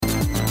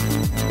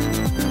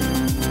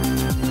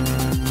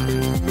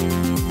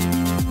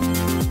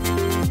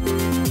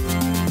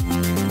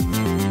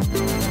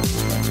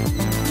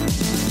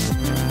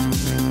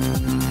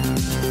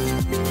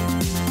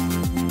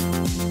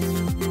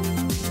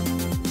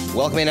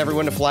Welcome in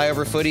everyone to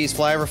Flyover Footies,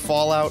 Flyover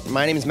Fallout.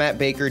 My name is Matt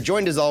Baker,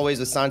 joined as always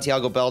with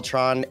Santiago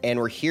Beltran, and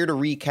we're here to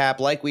recap,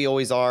 like we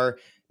always are,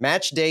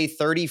 match day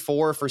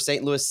 34 for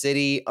St. Louis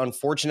City.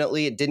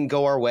 Unfortunately, it didn't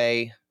go our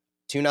way.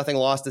 2-0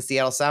 loss to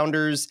Seattle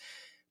Sounders,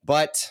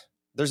 but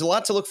there's a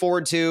lot to look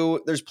forward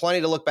to. There's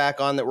plenty to look back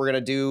on that we're going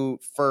to do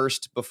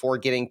first before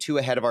getting too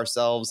ahead of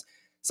ourselves.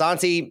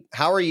 Santi,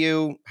 how are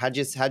you? How'd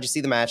you see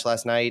the match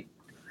last night?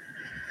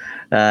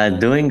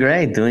 Doing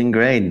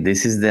great.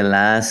 This is the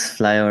last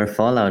Flyover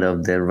Fallout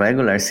of the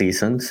regular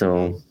season.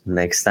 So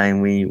next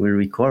time we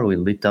record,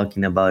 we'll be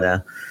talking about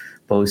a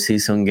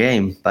postseason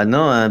game. But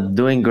no,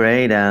 doing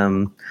great.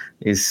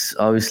 It's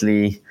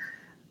obviously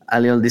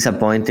a little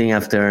disappointing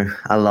after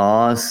a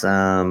loss.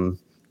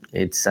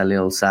 It's a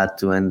little sad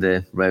to end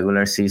the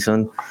regular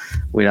season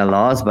with a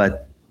loss,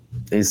 but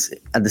it's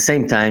at the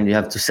same time you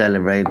have to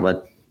celebrate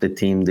what the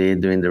team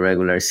did during the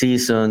regular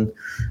season,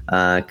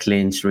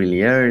 clinch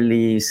really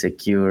early,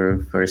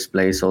 secure first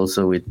place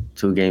also with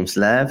 2 games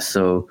left.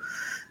 So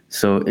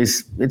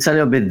it's a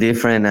little bit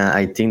different.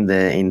 I think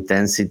the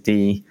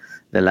intensity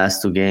the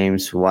last 2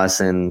 games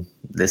wasn't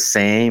the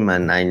same,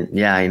 and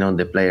I know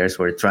the players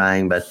were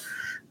trying, but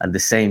at the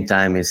same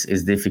time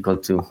it's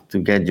difficult to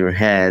get your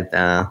head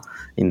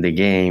in the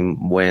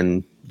game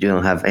when you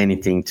don't have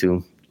anything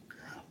to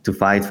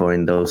fight for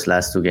in those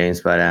last 2 games.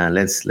 But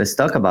let's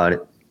talk about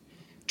it.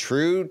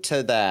 True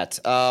to that.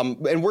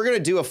 And we're going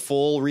to do a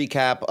full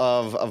recap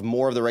of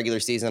more of the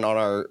regular season on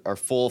our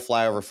full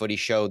Flyover Footy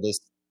show this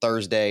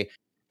Thursday.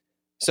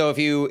 So if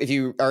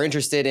you are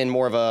interested in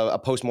more of a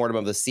postmortem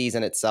of the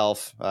season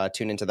itself,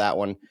 tune into that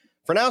one.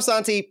 For now,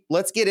 Santi,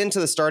 let's get into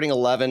the starting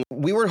 11.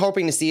 We were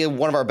hoping to see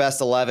one of our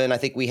best 11. I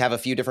think we have a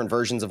few different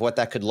versions of what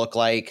that could look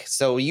like.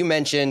 So you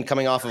mentioned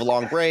coming off of a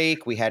long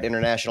break, we had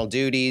international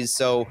duties.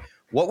 So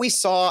what we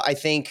saw,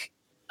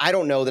 I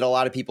don't know that a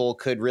lot of people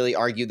could really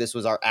argue this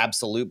was our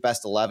absolute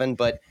best 11,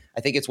 but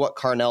I think it's what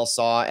Carnell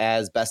saw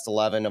as best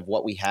 11 of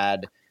what we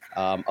had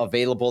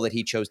available that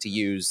he chose to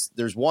use.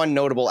 There's one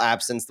notable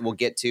absence that we'll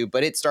get to,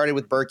 but it started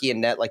with Berkey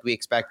and net like we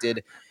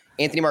expected.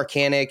 Anthony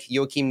Markanic,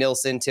 Joakim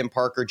Nilsson, Tim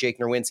Parker, Jake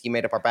Nerwinski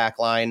made up our back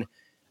line.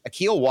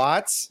 Akil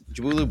Watts,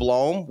 Jabulu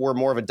Blom were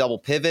more of a double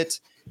pivot.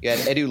 You had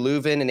Edu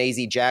Leuven and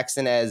AZ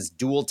Jackson as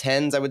dual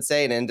 10s, I would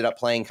say, and ended up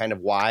playing kind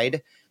of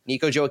wide.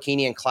 Nico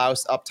Gioacchini and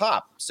Klaus up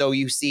top. So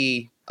you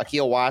see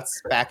Akil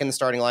Watts back in the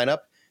starting lineup.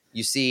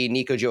 You see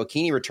Nico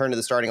Gioacchini return to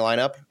the starting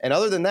lineup. And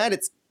other than that,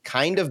 it's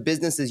kind of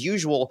business as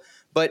usual.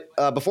 But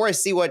before I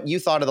see what you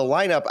thought of the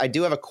lineup, I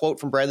do have a quote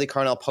from Bradley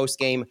Carnell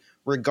postgame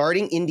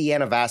regarding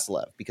Indiana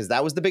Vassilev, because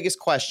that was the biggest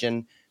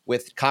question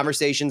with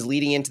conversations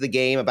leading into the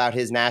game about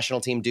his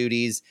national team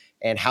duties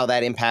and how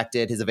that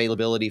impacted his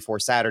availability for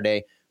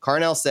Saturday.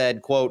 Carnell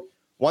said, quote,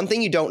 "One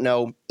thing you don't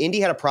know, Indy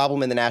had a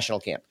problem in the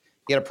national camp.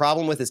 He had a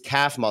problem with his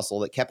calf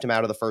muscle that kept him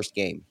out of the first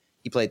game.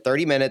 He played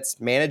 30 minutes,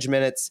 managed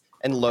minutes,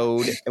 and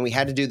load, and we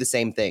had to do the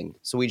same thing.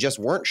 So we just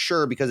weren't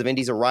sure because of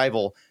Indy's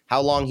arrival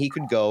how long he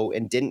could go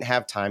and didn't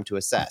have time to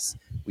assess.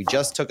 We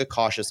just took a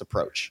cautious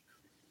approach."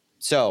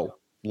 So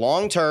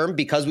long term,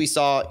 because we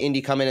saw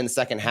Indy come in the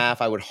second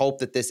half, I would hope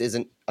that this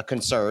isn't a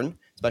concern,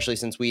 especially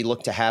since we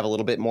look to have a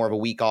little bit more of a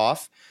week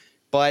off.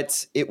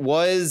 But it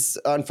was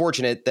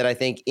unfortunate that I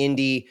think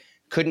Indy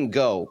couldn't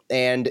go.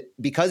 And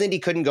because Indy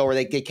couldn't go, or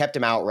they kept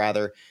him out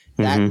rather,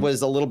 that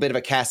was a little bit of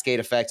a cascade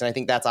effect. And I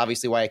think that's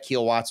obviously why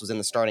Akil Watts was in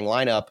the starting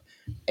lineup.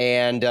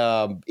 And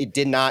it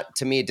did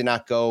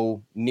not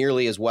go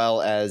nearly as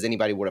well as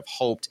anybody would have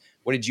hoped.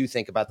 What did you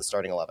think about the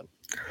starting 11?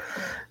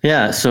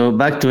 Yeah, so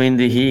back to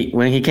Indy,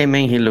 when he came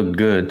in, he looked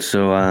good.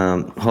 So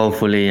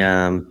hopefully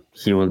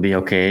he will be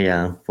okay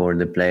for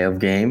the playoff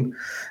game.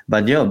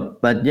 But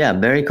yeah,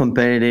 very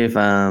competitive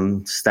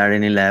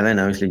starting 11.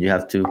 Obviously, you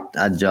have to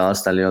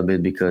adjust a little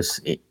bit because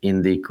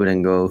Indy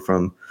couldn't go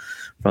from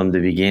the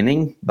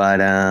beginning. But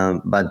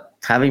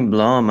having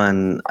Blom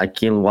and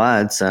Akil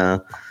Watts,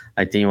 I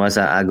think was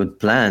a good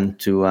plan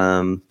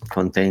to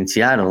contain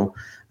Seattle.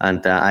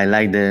 And I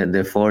like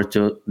the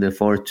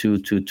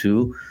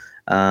 4-2-2-2.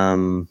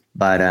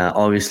 But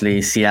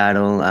obviously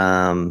Seattle,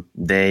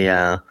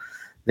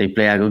 they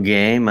play a good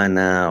game and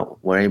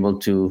were able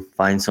to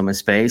find some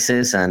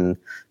spaces and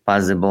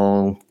pass the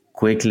ball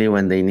quickly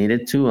when they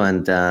needed to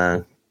and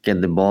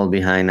get the ball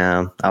behind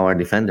our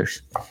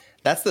defenders.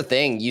 That's the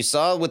thing. You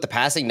saw with the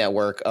passing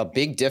network a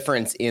big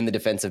difference in the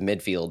defensive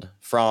midfield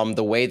from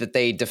the way that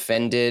they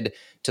defended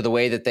to the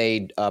way that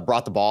they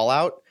brought the ball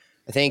out.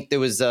 I think there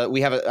was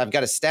I've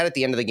got a stat at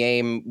the end of the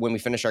game when we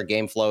finish our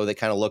game flow that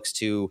kind of looks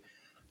to,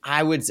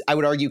 I would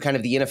argue, kind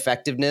of the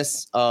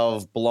ineffectiveness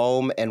of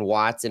Blom and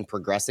Watts in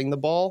progressing the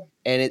ball,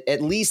 and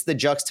at least the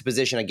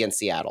juxtaposition against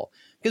Seattle,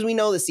 because we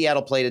know that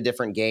Seattle played a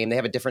different game. They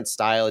have a different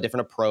style, a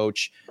different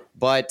approach,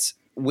 but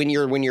when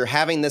you're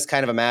having this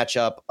kind of a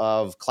matchup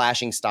of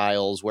clashing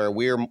styles where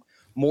we're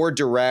more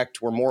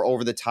direct, we're more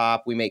over the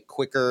top, we make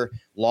quicker,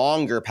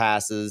 longer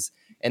passes,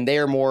 and they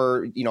are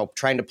more,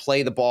 trying to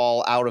play the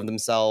ball out of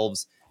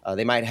themselves.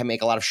 They might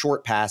make a lot of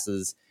short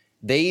passes.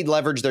 They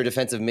leverage their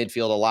defensive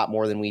midfield a lot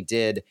more than we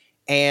did.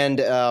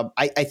 And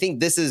I think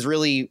this is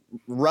really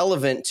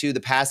relevant to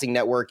the passing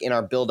network in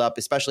our buildup,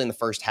 especially in the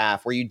first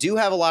half, where you do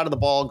have a lot of the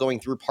ball going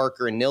through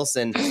Parker and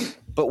Nilsson,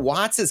 but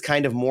Watts is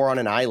kind of more on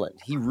an island.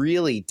 He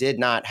really did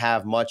not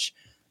have much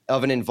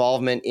of an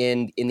involvement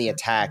in the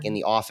attack, in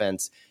the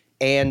offense.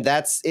 And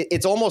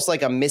it's almost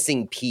like a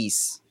missing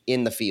piece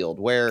in the field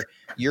where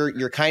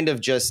you're kind of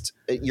just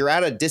you're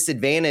at a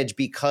disadvantage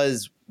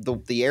because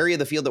the area of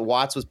the field that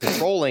Watts was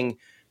patrolling,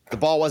 the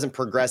ball wasn't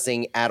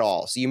progressing at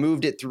all. So you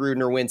moved it through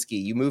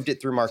Nerwinski, you moved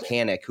it through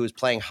Markanek, who was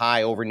playing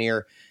high over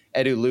near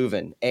Edu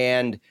Leuven.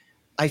 And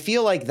I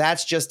feel like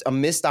that's just a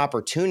missed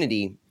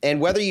opportunity. And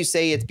whether you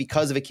say it's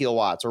because of Akil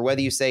Watts or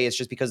whether you say it's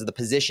just because of the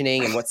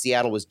positioning and what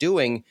Seattle was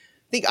doing,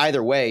 I think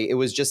either way, it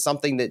was just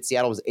something that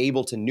Seattle was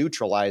able to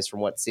neutralize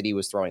from what City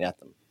was throwing at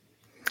them.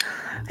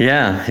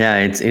 Yeah,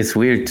 it's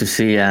weird to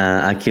see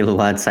Akil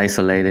Watts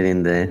isolated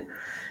in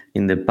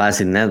the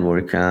passing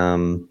network.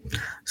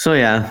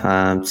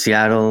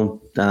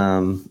 Seattle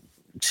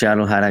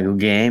had a good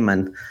game,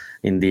 and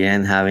in the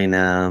end, having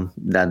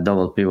that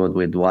double pivot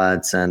with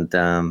Watts and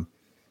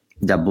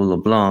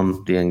Jabulo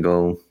Blom didn't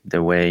go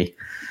the way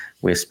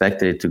we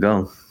expected it to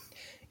go.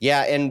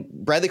 Yeah, and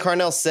Bradley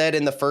Carnell said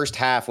in the first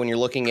half, when you're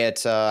looking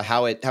at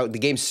how the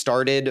game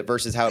started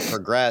versus how it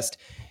progressed,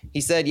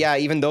 he said, yeah,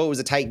 even though it was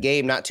a tight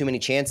game, not too many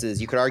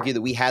chances, you could argue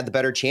that we had the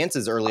better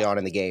chances early on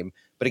in the game.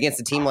 But against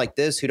a team like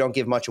this who don't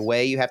give much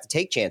away, you have to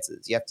take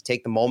chances. You have to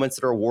take the moments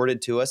that are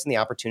awarded to us and the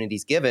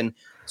opportunities given.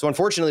 So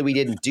unfortunately, we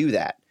didn't do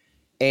that.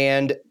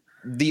 And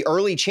the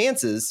early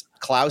chances,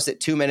 Klaus at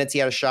 2 minutes, he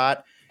had a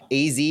shot.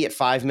 AZ at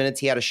 5 minutes,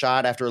 he had a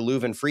shot after a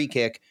Leuven free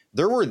kick.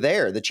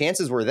 The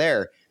chances were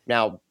there.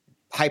 Now,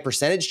 high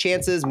percentage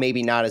chances,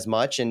 maybe not as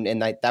much.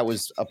 And that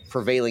was a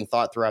prevailing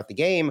thought throughout the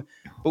game.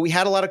 But we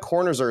had a lot of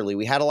corners early.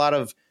 We had a lot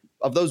of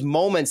those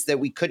moments that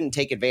we couldn't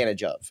take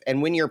advantage of.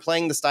 And when you're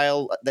playing the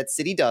style that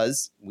City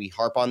does, we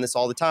harp on this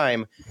all the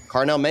time.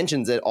 Carnell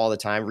mentions it all the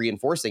time,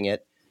 reinforcing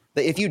it,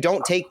 that if you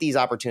don't take these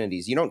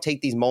opportunities, you don't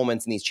take these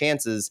moments and these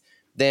chances,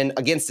 then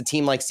against a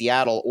team like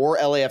Seattle or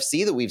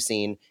LAFC that we've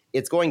seen,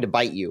 it's going to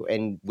bite you.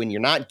 And when you're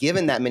not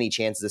given that many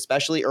chances,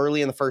 especially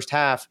early in the first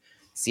half,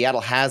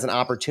 Seattle has an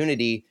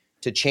opportunity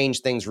to change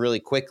things really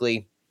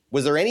quickly.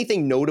 Was there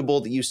anything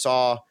notable that you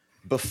saw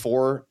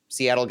before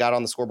Seattle got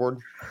on the scoreboard?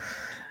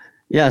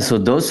 Yeah, so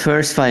those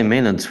first 5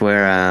 minutes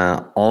were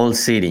all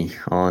City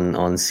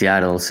on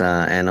Seattle's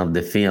end of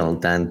the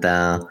field. And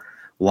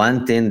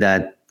one thing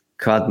that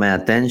caught my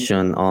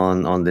attention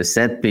on the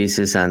set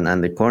pieces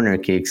and the corner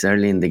kicks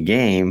early in the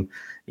game,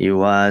 it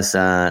was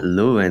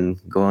Leuven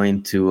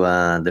going to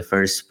the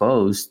first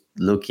post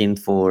looking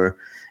for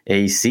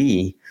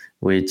AC,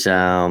 which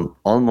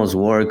almost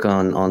worked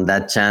on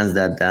that chance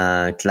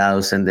that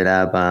Klaus ended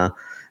up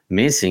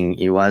missing.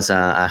 It was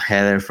a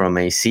header from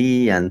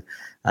AC, and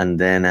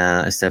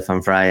then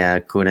Stefan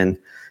Frey couldn't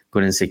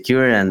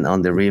secure, and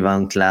on the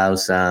rebound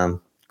Klaus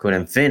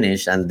couldn't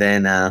finish, and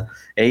then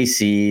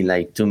AC,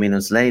 like 2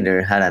 minutes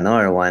later, had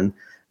another one.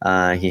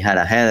 He had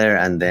a header,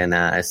 and then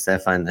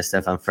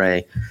Stefan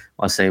Frey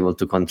was able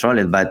to control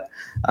it. But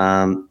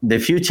the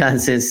few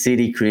chances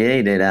City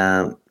created,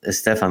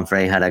 Stefan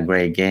Frey had a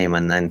great game,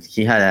 and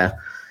he had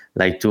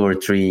like 2 or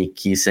 3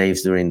 key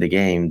saves during the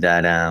game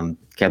that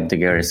kept the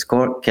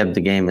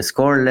game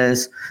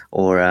scoreless,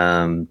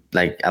 or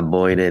like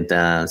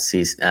avoided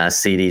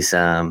City's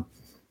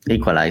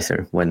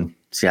equalizer when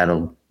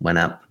Seattle went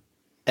up.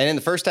 And in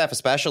the first half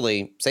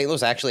especially, St.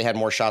 Louis actually had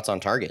more shots on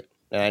target.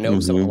 And I know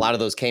a lot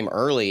of those came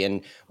early,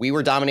 and we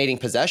were dominating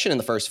possession in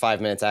the first 5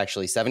 minutes,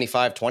 actually,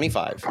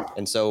 75-25.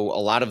 And so a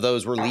lot of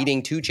those were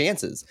leading to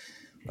chances.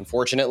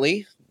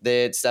 Unfortunately,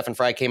 that Stefan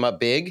Frey came up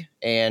big,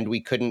 and we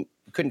couldn't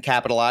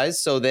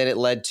capitalize. So then it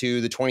led to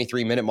the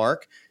 23-minute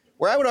mark,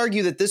 where I would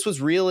argue that this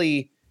was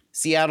really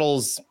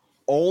Seattle's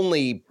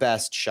only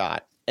best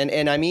shot.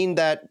 And I mean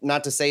that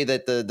not to say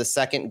that the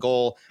second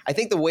goal, I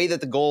think the way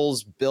that the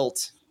goals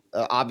built,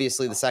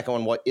 obviously the second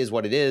one what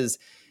it is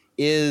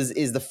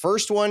the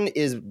first one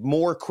is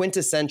more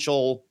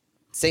quintessential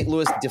St.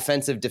 Louis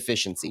defensive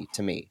deficiency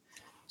to me.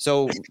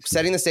 So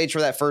setting the stage for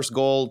that first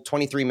goal,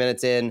 23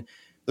 minutes in,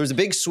 there's a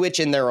big switch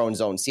in their own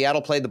zone.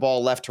 Seattle played the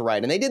ball left to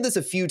right, and they did this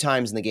a few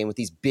times in the game with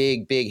these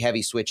big,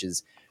 heavy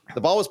switches.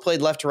 The ball was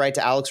played left to right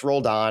to Alex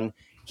Roldan.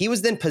 He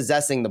was then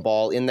possessing the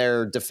ball in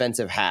their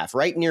defensive half,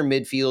 right near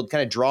midfield,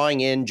 kind of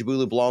drawing in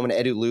Jabulo Blom and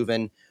Edu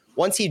Leuven.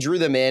 Once he drew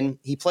them in,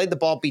 he played the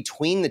ball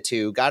between the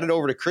two, got it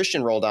over to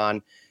Christian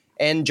Roldan,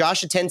 and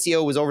Josh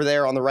Atencio was over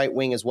there on the right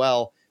wing as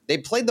well. They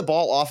played the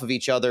ball off of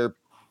each other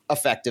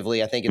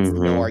effectively. I think it's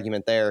no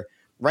argument there.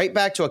 Right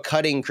back to a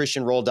cutting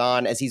Christian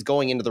Roldan as he's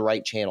going into the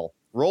right channel.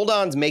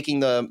 Roldan's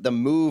making the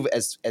move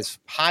as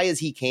high as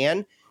he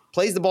can,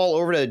 plays the ball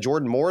over to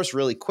Jordan Morris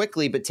really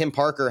quickly, but Tim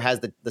Parker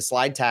has the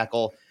slide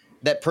tackle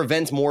that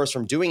prevents Morris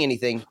from doing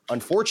anything.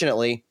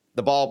 Unfortunately,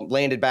 the ball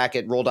landed back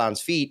at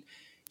Roldan's feet.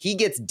 He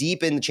gets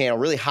deep in the channel,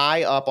 really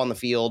high up on the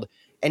field,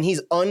 and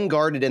he's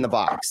unguarded in the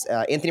box.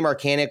 Anthony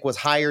Markanek was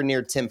higher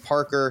near Tim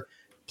Parker,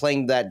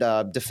 playing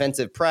that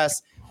defensive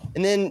press,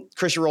 and then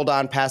Christian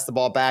Roldan passed the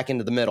ball back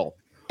into the middle.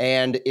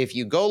 And if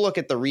you go look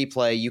at the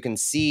replay, you can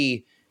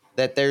see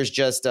that there's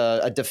just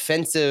a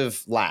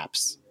defensive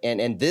lapse.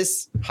 And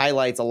this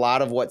highlights a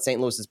lot of what St.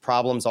 Louis's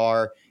problems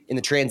are in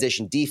the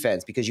transition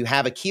defense, because you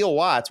have Akil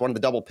Watts, one of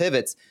the double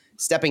pivots,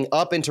 stepping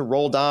up into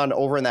Roldan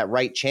over in that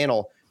right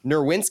channel.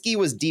 Nerwinski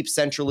was deep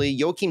centrally.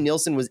 Joachim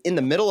Nielsen was in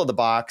the middle of the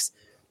box,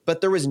 but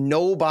there was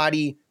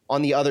nobody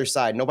on the other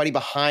side, nobody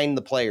behind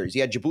the players. You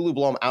had Jabulu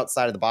Blom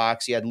outside of the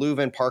box. You had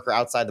Leuven, Parker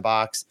outside the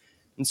box.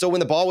 And so when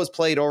the ball was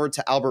played over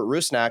to Albert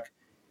Rusnak,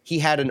 he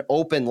had an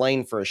open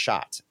lane for a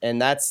shot. And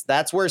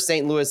that's where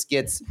St. Louis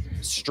gets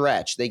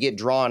stretched. They get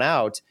drawn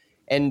out.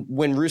 And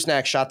when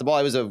Rusnak shot the ball,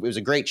 it was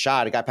a great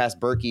shot. It got past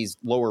Berkey's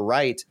lower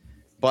right.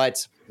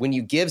 But when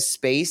you give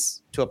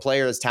space to a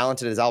player as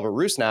talented as Albert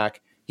Rusnak,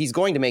 he's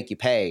going to make you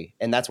pay.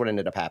 And that's what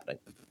ended up happening.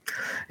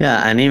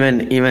 Yeah, and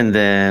even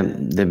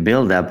the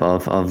build-up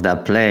of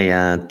that play,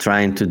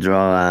 trying to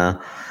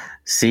draw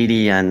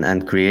City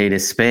and create a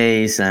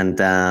space and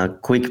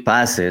quick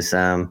passes.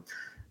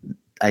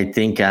 I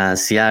think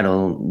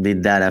Seattle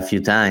did that a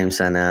few times,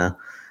 and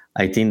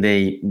I think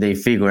they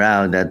figure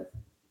out that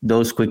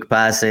those quick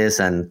passes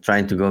and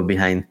trying to go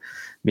behind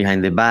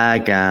the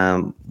back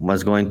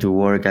was going to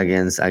work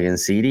against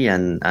City,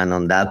 and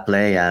on that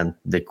play,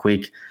 the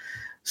quick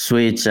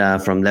switch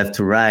from left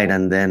to right,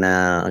 and then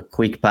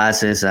quick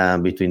passes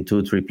between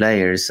 2-3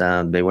 players,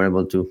 they were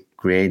able to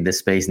create the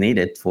space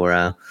needed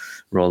for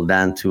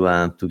Roldan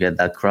to get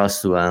that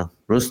cross to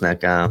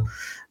Rusnak.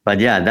 But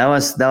yeah, that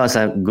was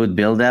a good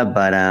build-up.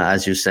 But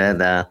as you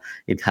said,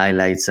 it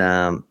highlights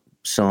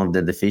some of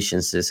the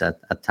deficiencies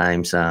at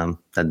times that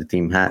the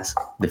team has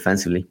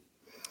defensively.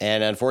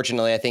 And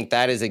unfortunately, I think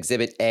that is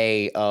exhibit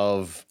A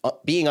of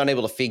being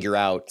unable to figure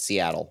out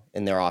Seattle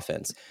in their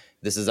offense.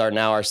 This is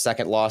our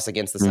second loss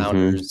against the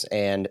Sounders,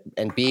 and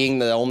being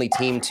the only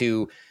team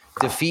to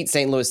defeat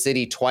St. Louis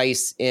City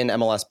twice in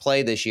MLS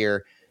play this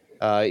year,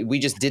 we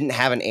just didn't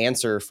have an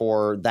answer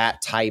for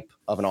that type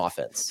of an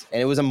offense.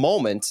 And it was a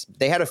moment.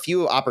 They had a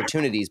few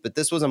opportunities, but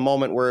this was a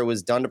moment where it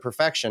was done to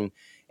perfection.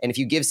 And if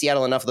you give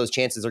Seattle enough of those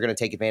chances, they're going to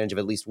take advantage of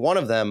at least one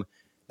of them.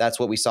 That's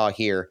what we saw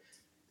here.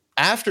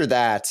 After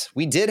that,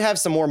 we did have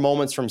some more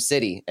moments from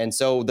City. And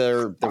so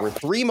there were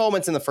 3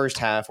 moments in the first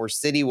half where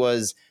City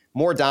was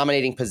more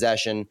dominating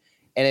possession,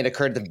 and it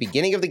occurred at the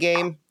beginning of the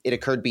game. It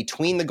occurred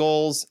between the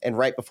goals and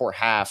right before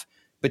half.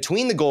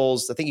 Between the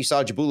goals, I think you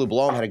saw Jabulu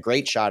Blom had a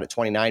great shot at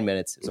 29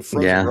 minutes. It was a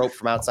frozen rope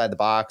from outside the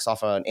box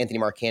off an Anthony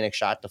Marcanic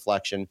shot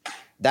deflection.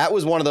 That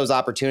was one of those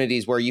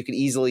opportunities where you could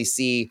easily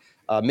see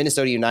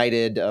Minnesota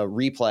United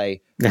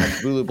replay of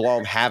Jabulu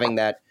Blom having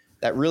that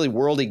really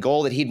worldy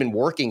goal that he'd been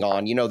working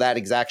on, that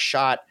exact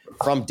shot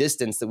from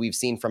distance that we've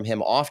seen from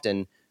him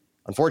often.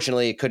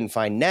 Unfortunately, it couldn't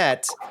find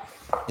net.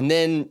 And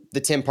then the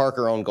Tim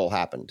Parker own goal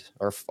happened,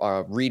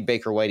 or Reed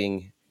Baker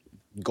Whiting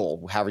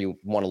goal, however you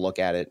want to look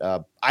at it.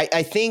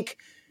 I think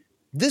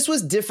this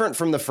was different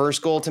from the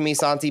first goal to me,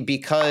 Santi,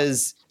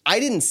 because I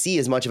didn't see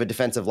as much of a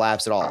defensive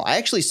lapse at all. I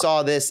actually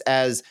saw this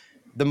as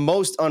the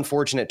most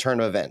unfortunate turn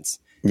of events.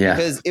 Yeah.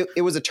 Because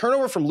it was a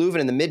turnover from Leuven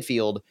in the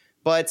midfield,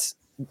 but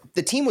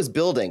the team was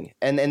building,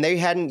 and they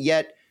hadn't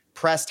yet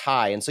pressed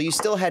high. And so you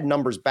still had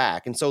numbers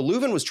back. And so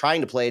Leuven was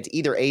trying to play it to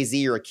either AZ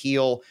or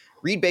Akil.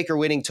 Reed Baker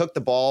Whiting took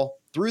the ball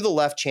through the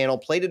left channel,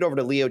 played it over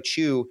to Leo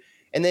Chu,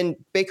 and then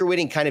Baker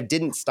Whiting kind of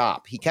didn't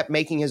stop. He kept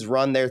making his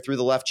run there through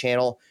the left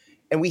channel,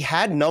 and we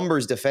had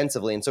numbers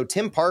defensively. And so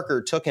Tim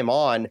Parker took him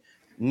on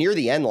near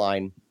the end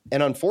line.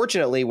 And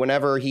unfortunately,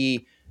 whenever I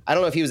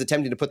don't know if he was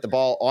attempting to put the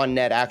ball on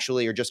net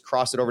actually, or just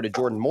cross it over to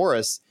Jordan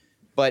Morris,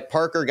 but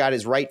Parker got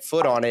his right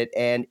foot on it,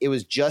 and it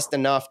was just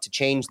enough to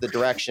change the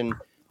direction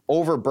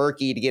over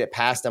Berkey to get it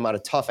past him at a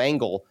tough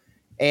angle.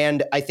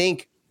 And I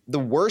think the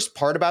worst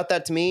part about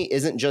that to me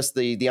isn't just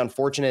the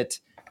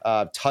unfortunate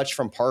touch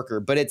from Parker,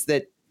 but it's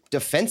that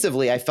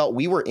defensively, I felt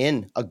we were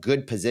in a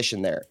good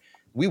position there.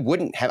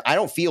 I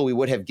don't feel we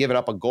would have given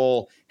up a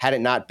goal had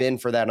it not been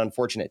for that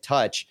unfortunate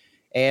touch.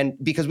 And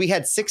because we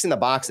had 6 in the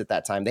box at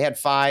that time, they had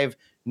 5.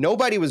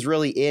 Nobody was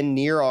really in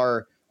near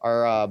our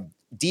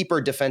deeper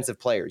defensive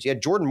players. You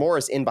had Jordan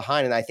Morris in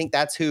behind, and I think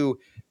that's who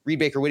Reed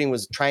Baker Whiting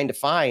was trying to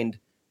find.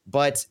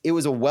 But it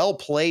was a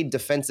well-played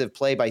defensive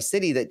play by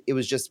City that it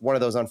was just one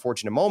of those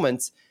unfortunate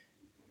moments.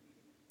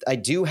 I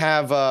do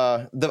have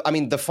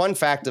the fun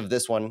fact of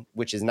this one,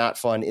 which is not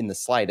fun in the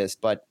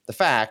slightest, but the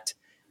fact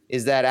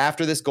is that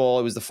after this goal,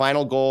 it was the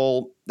final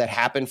goal that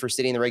happened for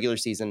City in the regular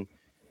season.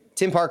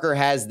 Tim Parker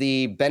has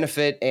the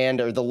benefit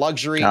or the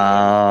luxury,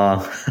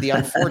 the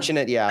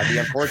unfortunate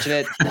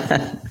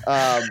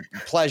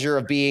pleasure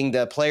of being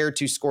the player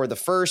to score the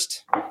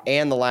first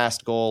and the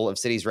last goal of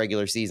City's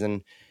regular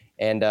season.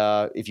 And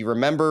if you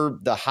remember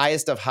the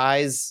highest of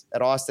highs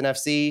at Austin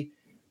FC,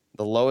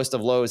 the lowest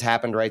of lows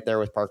happened right there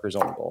with Parker's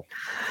own goal.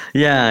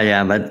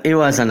 Yeah, but it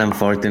was an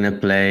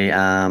unfortunate play.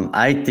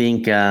 I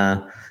think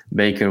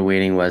Baker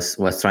Whiting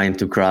was trying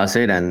to cross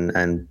it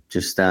and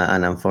just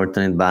an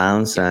unfortunate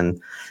bounce and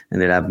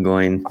ended up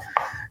going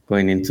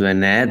into the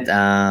net.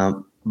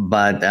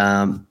 But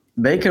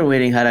Baker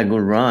Whiting had a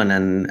good run,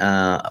 and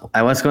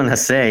I was going to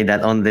say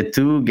that on the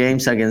 2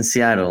 games against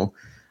Seattle,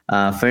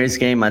 first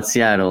game at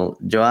Seattle,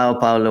 Joao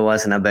Paulo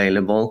wasn't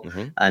available,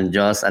 Mm-hmm. and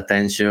Josh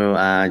Atencio,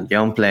 a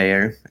young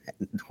player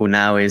who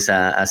now is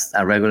a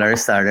regular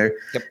starter,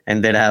 Yep.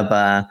 ended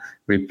up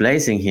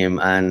replacing him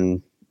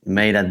and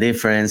made a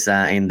difference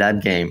in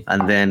that game.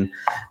 And then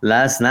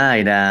last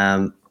night,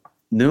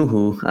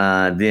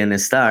 Nuhu didn't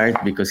start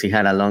because he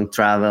had a long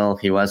travel.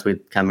 He was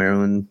with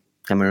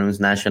Cameroon's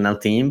national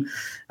team,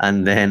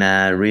 and then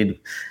Reed,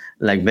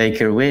 like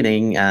Baker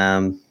Whiting,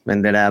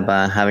 ended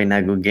up having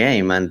a good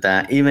game. And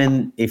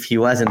even if he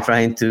wasn't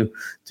trying to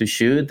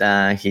shoot,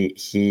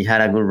 he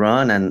had a good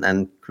run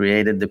and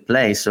created the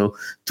play. So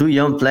two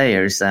young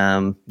players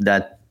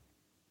that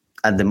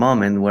at the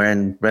moment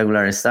weren't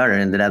regular starter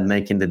ended up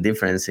making the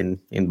difference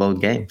in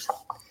both games.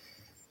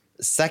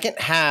 Second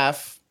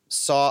half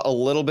saw a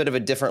little bit of a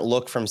different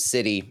look from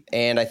City,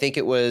 and I think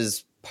it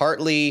was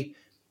partly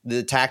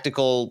the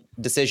tactical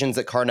decisions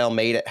that Carnell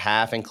made at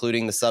half,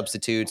 including the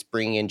substitutes,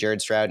 bringing in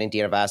Jared Stroud,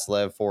 Indiana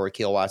Vasilev for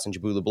Akil Watson,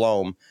 Jabula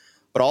Blom.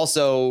 But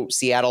also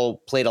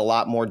Seattle played a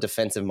lot more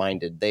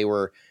defensive-minded. They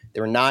were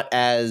not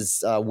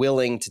as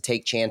willing to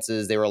take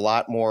chances. They were a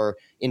lot more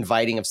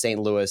inviting of St.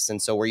 Louis.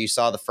 And so where you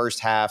saw the first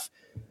half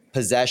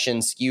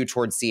possession skew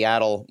towards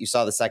Seattle, you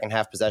saw the second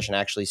half possession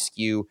actually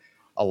skew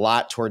a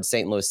lot towards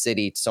St. Louis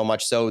City, so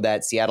much so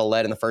that Seattle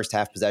led in the first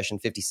half possession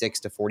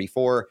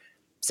 56-44.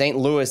 St.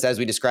 Louis, as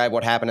we described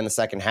what happened in the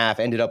second half,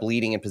 ended up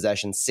leading in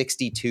possession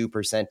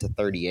 62% to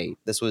 38.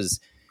 This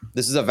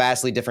is a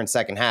vastly different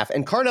second half.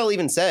 And Carnell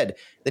even said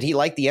that he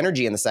liked the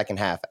energy in the second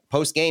half.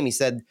 Post game, he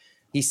said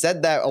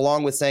that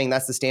along with saying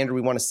that's the standard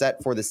we want to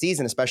set for the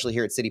season, especially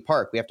here at City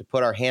Park. We have to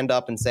put our hand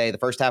up and say the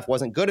first half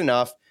wasn't good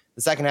enough.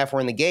 The second half, we're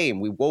in the game.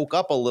 We woke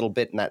up a little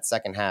bit in that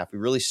second half. We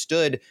really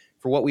stood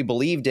for what we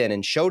believed in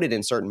and showed it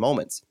in certain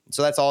moments.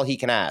 So that's all he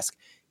can ask.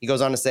 He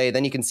goes on to say,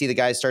 then you can see the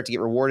guys start to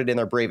get rewarded in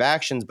their brave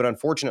actions, but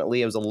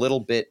unfortunately, it was a little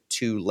bit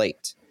too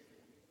late.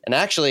 And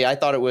actually, I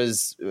thought it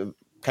was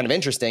kind of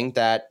interesting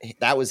that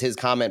was his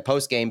comment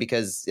post-game,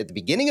 because at the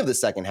beginning of the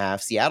second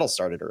half, Seattle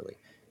started early.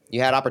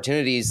 You had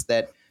opportunities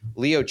that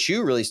Leo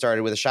Chu really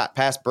started with a shot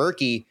past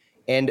Berkey,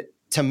 and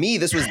to me,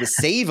 this was the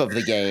save of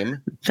the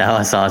game. That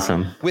was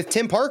awesome. With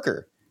Tim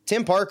Parker.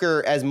 Tim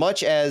Parker, as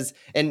much as,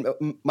 and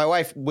my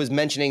wife was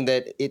mentioning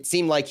that it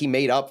seemed like he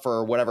made up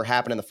for whatever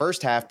happened in the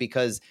first half,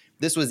 because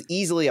this was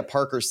easily a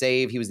Parker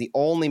save. He was the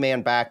only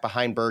man back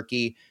behind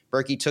Berkey.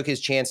 Berkey took his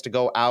chance to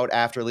go out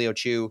after Leo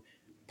Chu.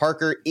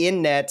 Parker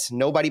in net,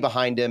 nobody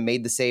behind him,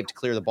 made the save to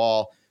clear the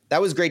ball.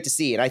 That was great to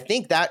see. And I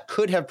think that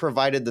could have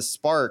provided the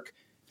spark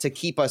to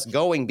keep us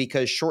going,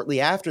 because shortly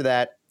after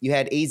that, you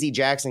had AZ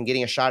Jackson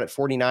getting a shot at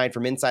 49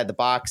 from inside the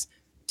box.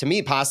 To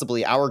me,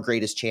 possibly our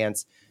greatest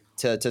chance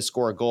to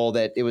score a goal.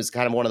 That it was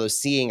kind of one of those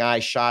seeing eye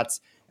shots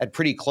at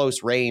pretty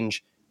close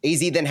range.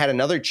 AZ then had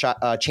another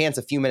chance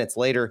a few minutes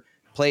later,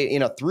 play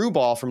in a through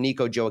ball from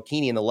Nico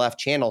Gioacchini in the left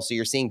channel. So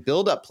you're seeing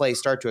build-up play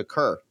start to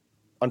occur.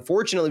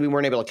 Unfortunately, we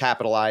weren't able to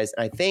capitalize.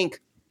 And I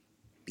think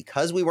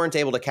because we weren't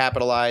able to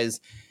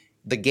capitalize,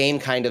 the game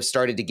kind of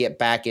started to get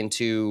back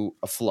into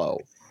a flow.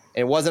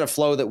 And it wasn't a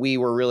flow that we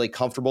were really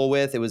comfortable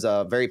with. It was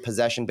a very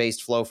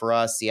possession-based flow for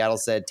us. Seattle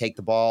said, take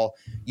the ball.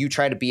 You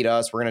try to beat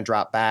us. We're going to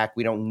drop back.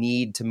 We don't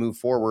need to move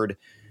forward.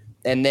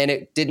 And then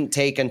it didn't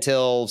take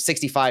until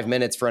 65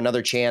 minutes for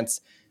another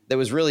chance that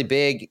was really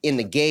big in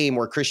the game,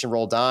 where Christian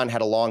Roldan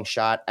had a long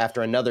shot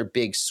after another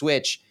big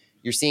switch.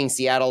 You're seeing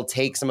Seattle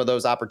take some of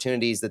those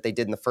opportunities that they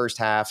did in the first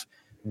half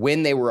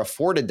when they were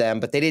afforded them,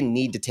 but they didn't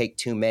need to take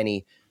too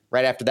many.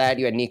 Right after that,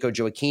 you had Nico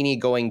Gioacchini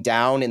going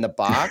down in the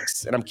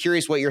box. And I'm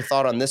curious what your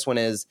thought on this one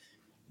is,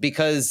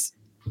 because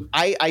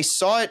I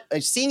saw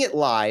it, seeing it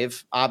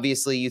live.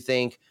 Obviously, you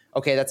think,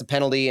 okay, that's a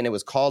penalty, and it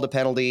was called a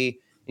penalty,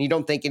 and you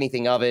don't think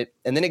anything of it.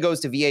 And then it goes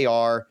to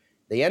VAR.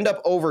 They end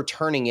up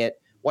overturning it.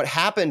 What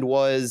happened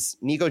was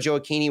Nico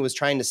Gioacchini was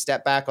trying to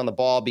step back on the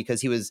ball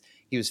because he was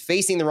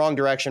facing the wrong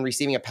direction,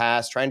 receiving a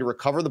pass, trying to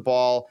recover the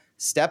ball,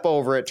 step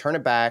over it, turn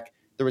it back.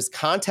 There was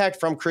contact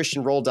from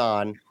Christian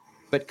Roldan,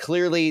 but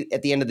clearly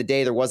at the end of the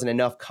day, there wasn't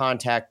enough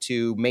contact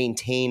to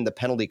maintain the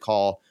penalty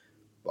call.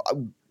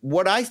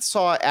 What I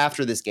saw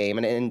after this game,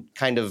 and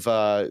kind of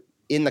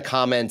in the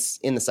comments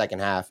in the second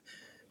half,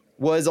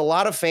 was a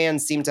lot of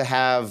fans seem to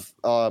have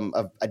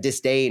a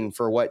disdain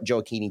for what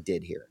Gioacchini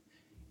did here.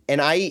 And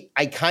I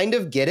kind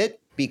of get it,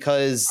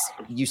 because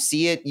you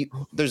see it.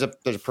 There's a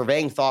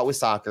pervading thought with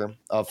soccer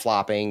of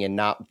flopping and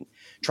not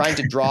trying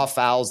to draw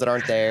fouls that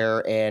aren't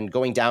there and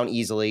going down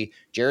easily.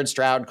 Jared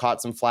Stroud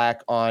caught some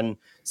flack on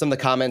some of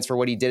the comments for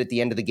what he did at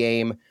the end of the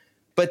game.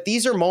 But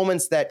these are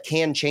moments that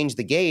can change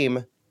the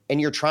game,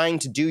 and you're trying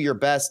to do your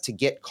best to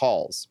get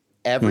calls.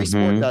 Every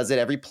sport does it.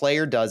 Every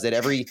player does it.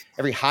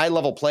 Every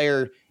high-level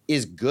player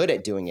is good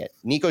at doing it.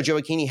 Nico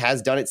Gioacchini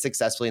has done it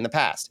successfully in the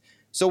past.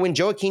 So when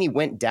Gioacchini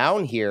went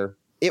down here,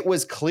 it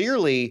was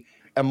clearly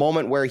a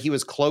moment where he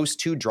was close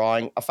to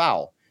drawing a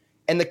foul.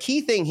 And the key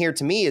thing here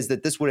to me is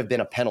that this would have been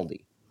a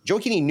penalty.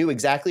 Gioacchini knew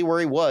exactly where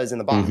he was in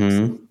the box.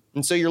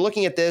 And so you're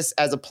looking at this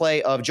as a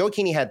play of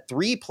Gioacchini had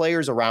three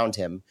players around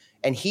him,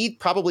 and he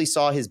probably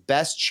saw his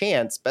best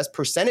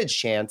percentage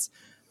chance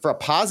for a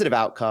positive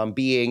outcome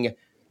being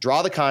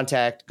draw the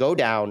contact, go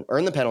down,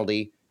 earn the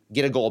penalty,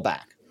 get a goal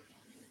back.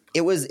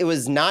 It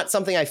was not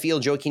something I feel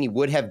Gioacchini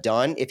would have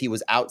done if he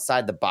was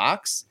outside the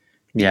box,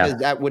 because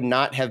that would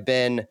not have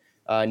been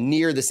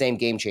near the same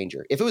game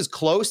changer. If it was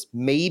close,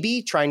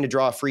 maybe trying to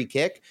draw a free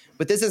kick,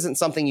 but this isn't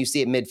something you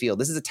see at midfield.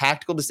 This is a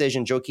tactical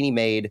decision Gioacchini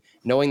made,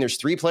 knowing there's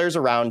 3 players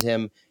around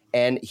him,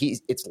 and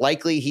it's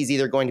likely he's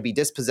either going to be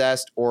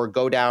dispossessed or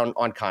go down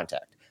on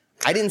contact.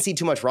 I didn't see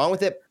too much wrong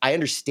with it. I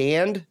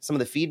understand some of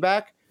the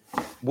feedback.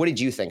 What did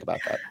you think about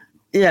that?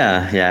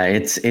 Yeah,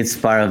 it's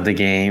part of the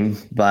game,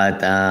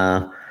 but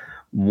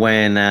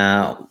when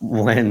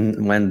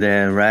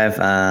the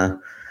ref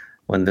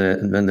when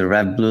the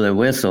ref blew the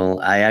whistle,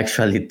 I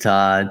actually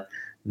thought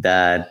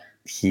that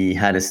he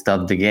had to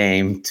stop the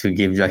game to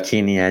give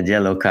Gioacchini a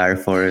yellow card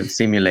for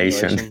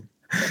simulation.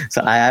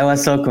 So I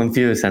was so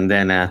confused, and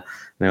then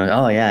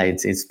oh yeah,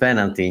 it's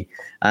penalty.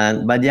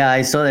 But yeah,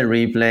 I saw the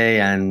replay,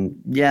 and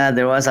yeah,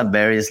 there was a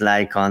very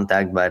slight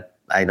contact, but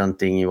I don't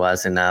think it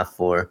was enough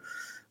for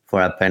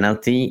a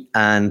penalty.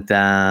 And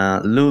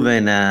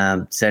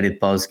Leuven said it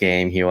post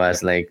game. He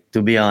was like,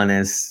 to be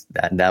honest,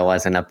 that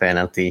wasn't a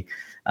penalty.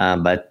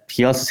 But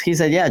he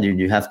said, yeah,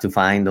 you have to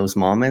find those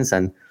moments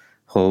and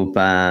hope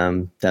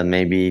that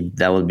maybe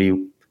that will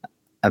be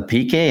a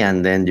PK,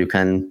 and then you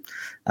can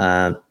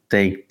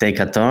take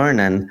a turn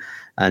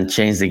and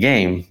change the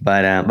game.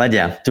 But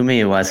yeah, to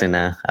me it wasn't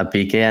a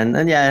PK,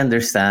 and yeah, I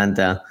understand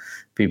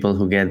people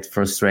who get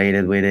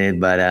frustrated with it.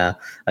 But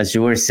as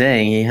you were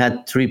saying, he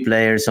had 3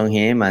 players on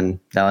him, and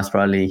that was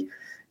probably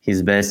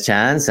his best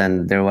chance.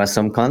 And there was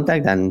some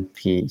contact, and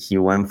he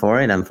went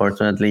for it.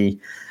 Unfortunately,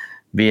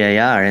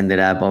 VAR ended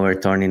up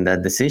overturning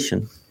that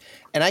decision.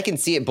 And I can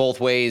see it both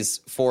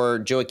ways for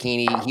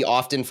Gioacchini. He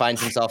often finds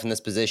himself in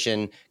this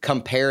position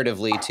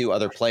comparatively to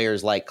other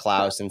players like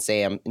Klaus and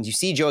Sam. And you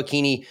see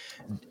Gioacchini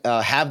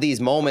have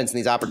these moments and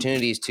these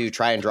opportunities to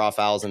try and draw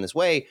fouls in this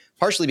way,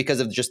 partially because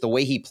of just the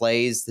way he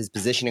plays, his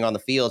positioning on the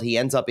field. He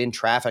ends up in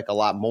traffic a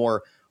lot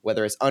more,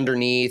 whether it's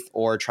underneath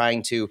or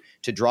trying to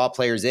draw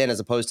players in, as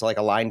opposed to like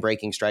a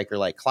line-breaking striker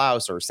like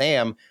Klaus or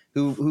Sam,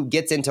 who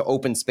gets into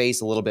open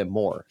space a little bit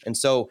more. And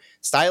so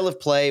style of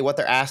play, what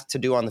they're asked to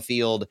do on the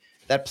field,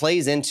 that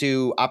plays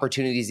into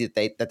opportunities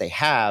that they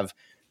have.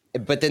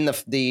 But then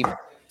the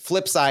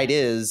flip side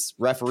is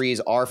referees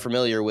are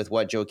familiar with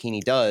what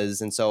Gioacchini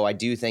does. And so I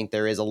do think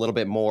there is a little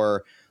bit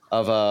more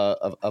of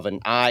an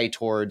eye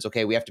towards,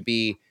 okay, we have to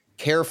be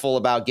careful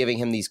about giving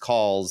him these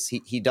calls.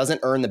 He doesn't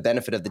earn the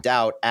benefit of the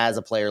doubt as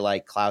a player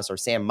like Klaus or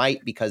Sam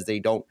might, because they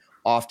don't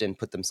often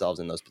put themselves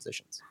in those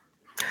positions.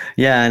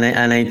 Yeah,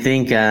 and I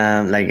think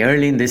like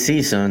early in the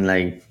season,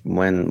 like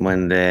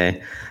when the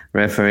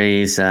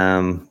referees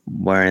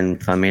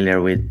weren't familiar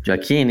with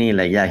Gioacchini,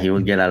 like yeah, he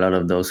would get a lot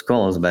of those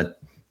calls, but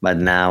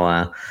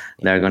now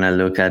they're gonna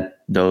look at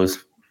those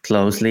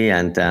closely,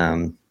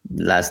 and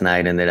last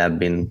night ended up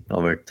being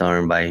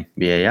overturned by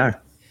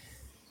VAR.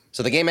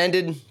 So the game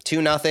ended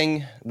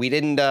 2-0. We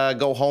didn't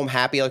go home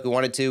happy like we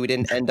wanted to. We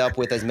didn't end up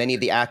with as many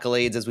of the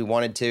accolades as we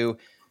wanted to.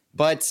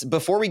 But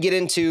before we get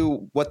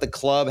into what the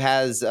club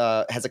has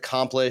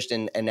accomplished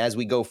and as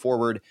we go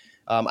forward,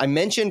 I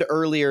mentioned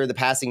earlier the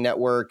passing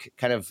network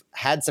kind of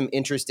had some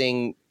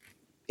interesting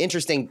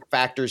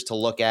factors to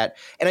look at.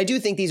 And I do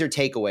think these are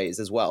takeaways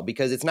as well,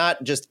 because it's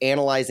not just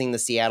analyzing the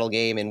Seattle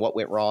game and what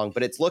went wrong,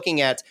 but it's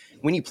looking at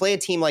when you play a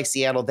team like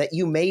Seattle that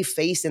you may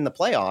face in the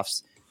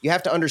playoffs, you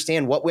have to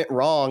understand what went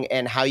wrong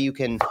and how you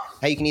can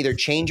either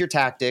change your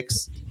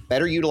tactics,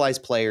 better utilize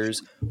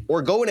players,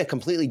 or go in a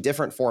completely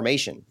different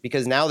formation.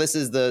 Because now this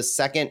is the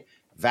second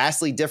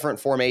vastly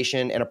different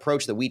formation and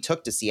approach that we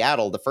took to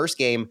Seattle. The first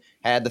game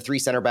had the 3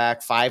 center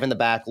back, 5 in the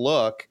back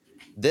look.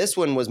 This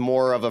one was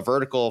more of a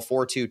vertical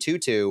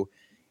 4-2-2-2.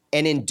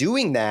 And in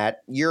doing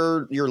that,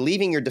 you're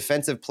leaving your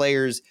defensive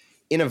players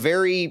in a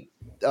very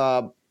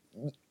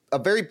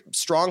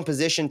strong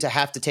position to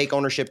have to take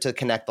ownership to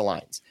connect the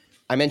lines.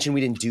 I mentioned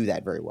we didn't do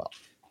that very well.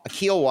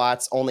 Akil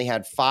Watts only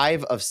had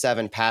 5 of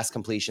 7 pass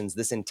completions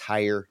this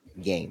entire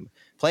game.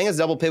 Playing as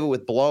double pivot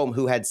with Blom,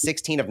 who had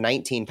 16 of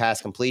 19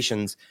 pass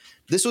completions,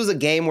 this was a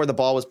game where the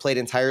ball was played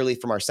entirely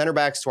from our center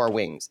backs to our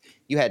wings.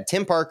 You had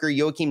Tim Parker,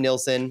 Joachim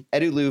Nilsson,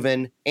 Edu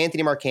Leuven,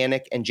 Anthony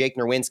Markanek, and Jake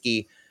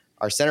Nerwinski,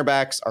 our center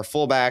backs, our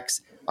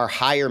fullbacks, our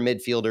higher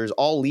midfielders,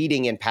 all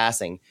leading in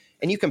passing.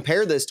 And you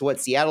compare this to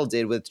what Seattle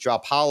did with Joao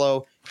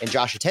Paulo and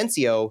Josh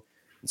Atencio.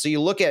 So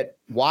you look at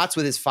Watts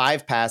with his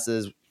 5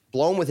 passes,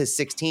 Blom with his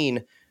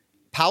 16.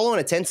 Paulo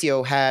and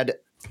Atencio had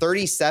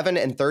 37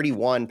 and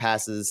 31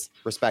 passes,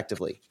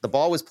 respectively. The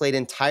ball was played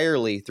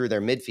entirely through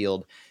their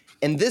midfield.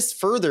 And this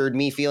furthered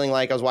me feeling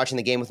like I was watching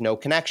the game with no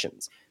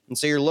connections. And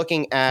so you're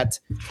looking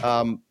at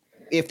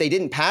if they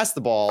didn't pass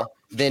the ball,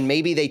 then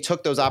maybe they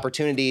took those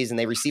opportunities and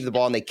they received the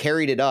ball and they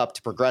carried it up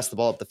to progress the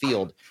ball up the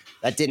field.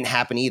 That didn't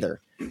happen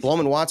either.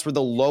 Blom and Watts were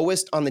the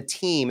lowest on the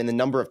team in the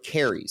number of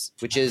carries,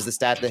 which is the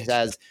stat that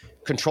has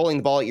controlling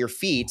the ball at your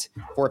feet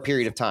for a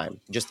period of time,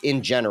 just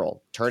in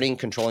general,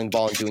 controlling the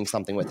ball and doing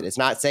something with it. It's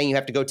not saying you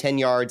have to go 10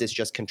 yards. It's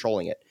just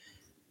controlling it.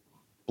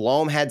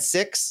 Blom had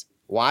 6,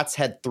 Watts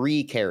had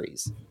 3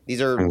 carries.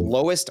 These are Mm.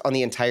 lowest on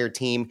the entire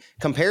team.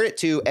 Compare it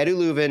to Edu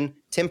Leuven,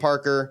 Tim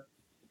Parker,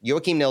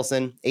 Joakim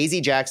Nilsson,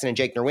 AZ Jackson, and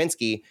Jake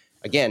Nerwinski.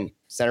 Again,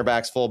 center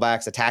backs,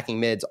 fullbacks, attacking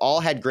mids,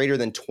 all had greater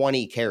than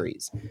 20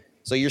 carries.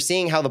 So you're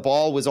seeing how the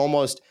ball was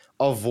almost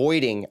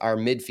avoiding our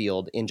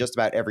midfield in just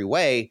about every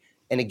way.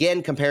 And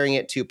again, comparing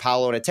it to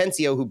Paolo and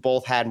Atencio, who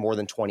both had more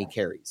than 20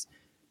 carries.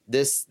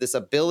 This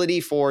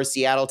ability for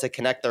Seattle to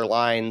connect their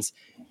lines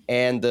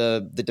and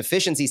the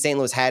deficiency St.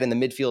 Louis had in the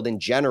midfield in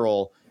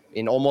general,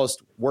 in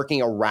almost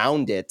working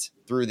around it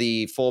through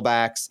the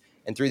fullbacks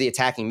and through the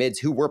attacking mids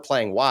who were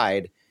playing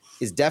wide,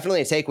 is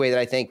definitely a takeaway that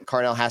I think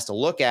Carnell has to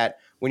look at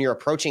when you're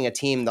approaching a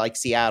team like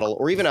Seattle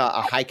or even a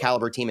high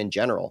caliber team in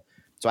general.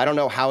 So I don't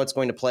know how it's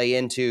going to play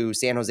into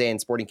San Jose and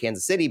Sporting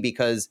Kansas City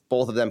because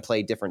both of them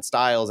play different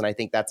styles. And I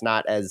think that's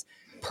not as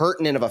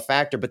pertinent of a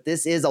factor, but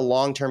this is a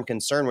long-term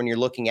concern when you're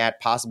looking at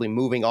possibly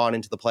moving on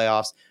into the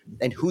playoffs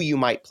and who you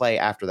might play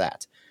after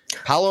that.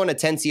 Paolo and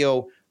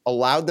Atencio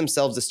allowed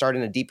themselves to start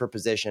in a deeper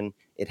position.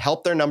 It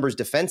helped their numbers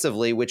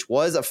defensively, which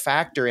was a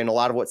factor in a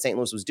lot of what St.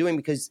 Louis was doing,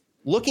 because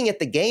looking at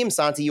the game,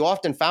 Santi, you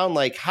often found,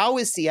 like, how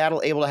is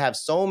Seattle able to have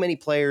so many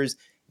players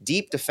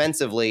deep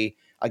defensively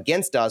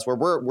against us where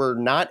we're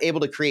not able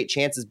to create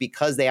chances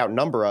because they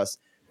outnumber us?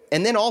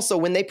 And then also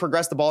when they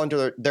progress the ball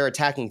into their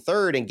attacking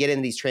third and get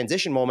in these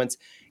transition moments,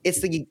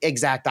 it's the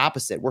exact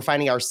opposite. We're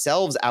finding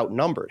ourselves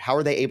outnumbered. How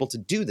are they able to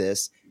do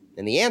this?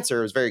 And the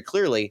answer is very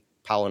clearly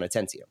Paolo and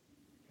Atencio.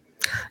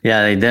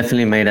 Yeah, they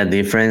definitely made a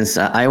difference.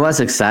 I was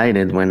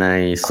excited when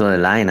I saw the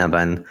lineup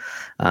and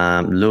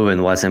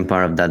Leuven wasn't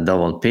part of that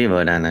double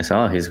pivot, and I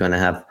saw he's going to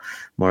have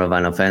more of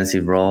an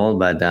offensive role.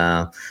 But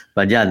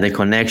yeah, the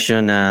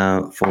connection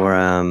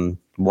for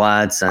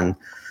Watts and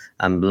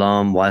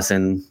Blom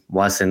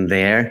wasn't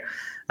there.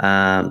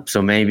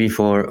 So maybe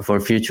for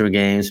future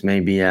games,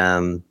 maybe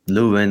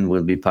Leuven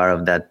will be part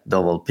of that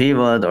double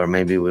pivot, or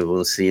maybe we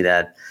will see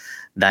that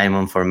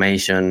diamond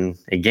formation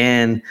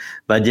again.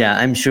 But yeah,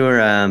 I'm sure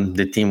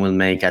the team will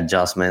make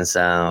adjustments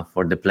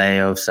for the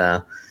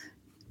playoffs.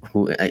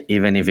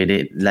 Even if it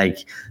is, like,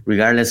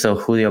 regardless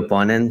of who the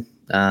opponent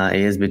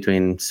is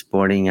between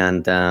Sporting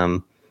and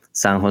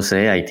San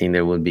Jose, I think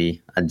there will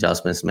be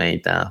adjustments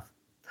made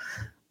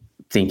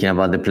thinking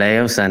about the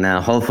playoffs. And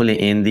hopefully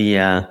Indy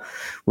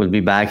will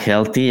be back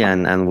healthy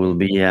and will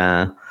be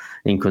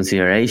in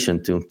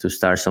consideration to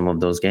start some of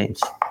those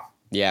games.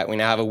 Yeah, we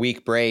now have a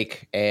week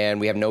break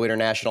and we have no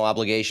international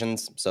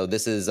obligations. So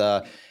this is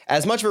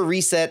as much of a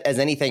reset as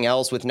anything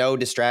else, with no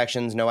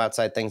distractions, no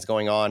outside things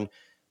going on.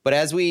 But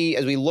as we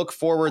look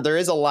forward, there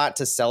is a lot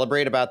to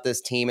celebrate about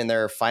this team and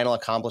their final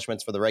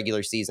accomplishments for the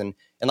regular season.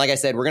 And like I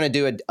said, we're going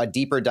to do a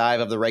deeper dive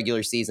of the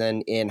regular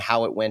season in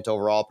how it went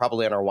overall,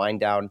 probably on our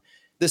wind down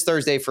this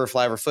Thursday for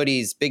Flyover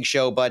Footy's big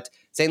show. But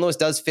St. Louis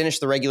does finish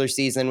the regular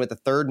season with the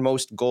third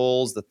most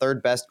goals, the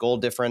third best goal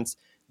difference,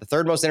 the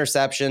third most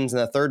interceptions, and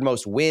the third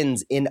most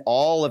wins in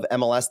all of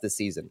MLS this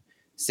season.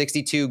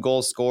 62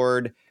 goals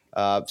scored,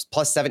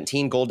 plus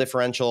 17 goal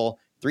differential,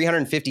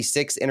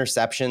 356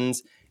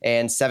 interceptions,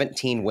 and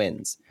 17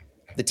 wins.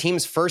 The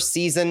team's first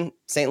season,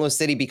 St. Louis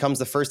City becomes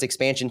the first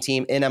expansion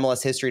team in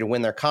MLS history to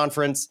win their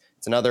conference.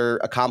 It's another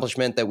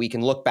accomplishment that we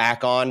can look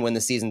back on when the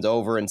season's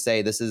over and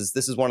say this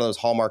is one of those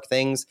hallmark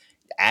things,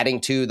 adding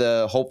to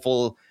the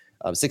hopeful,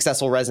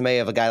 successful resume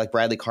of a guy like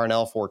Bradley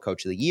Carnell for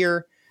Coach of the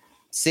Year.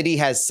 City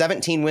has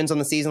 17 wins on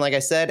the season, like I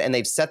said, and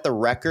they've set the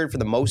record for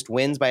the most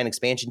wins by an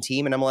expansion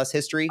team in MLS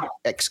history,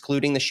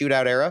 excluding the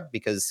shootout era,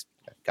 because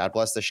God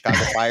bless the Chicago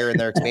Fire and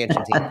their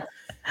expansion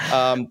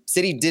team.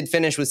 City did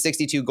finish with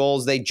 62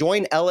 goals. They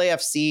joined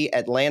LAFC,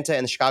 Atlanta,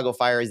 and the Chicago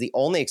Fire as the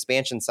only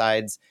expansion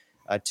sides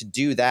to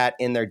do that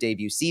in their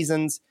debut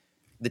seasons.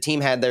 The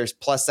team had their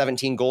plus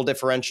 17 goal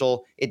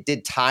differential. It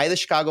did tie the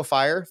Chicago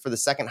Fire for the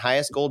second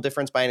highest goal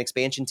difference by an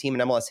expansion team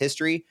in MLS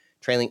history,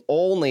 trailing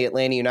only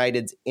Atlanta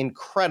United's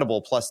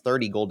incredible plus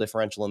 30 goal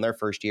differential in their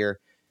first year.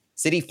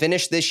 City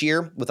finished this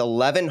year with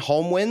 11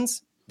 home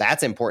wins.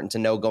 That's important to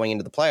know going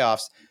into the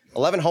playoffs.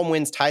 11 home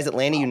wins ties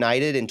Atlanta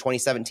United in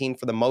 2017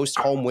 for the most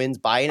home wins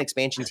by an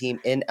expansion team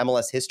in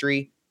MLS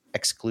history,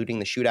 excluding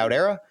the shootout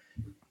era.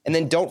 And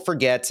then don't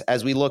forget,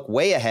 as we look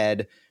way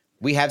ahead,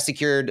 we have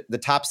secured the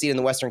top seed in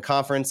the Western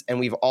Conference, and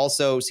we've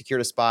also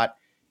secured a spot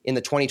in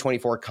the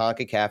 2024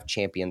 CONCACAF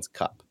Champions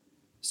Cup.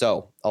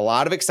 So a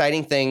lot of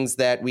exciting things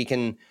that we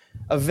can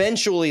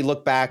eventually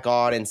look back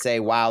on and say,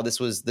 wow, this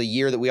was the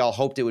year that we all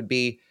hoped it would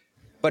be.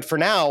 But for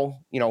now,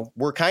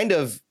 we're kind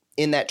of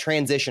in that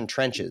transition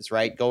trenches,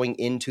 right? Going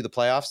into the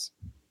playoffs.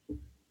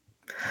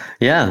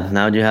 Yeah,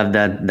 now you have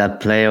that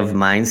playoff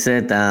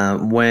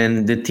mindset.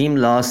 When the team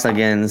lost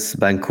against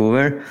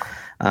Vancouver,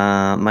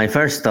 my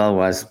first thought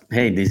was,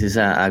 hey, this is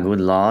a good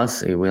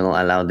loss. It will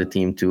allow the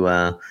team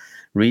to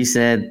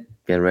reset,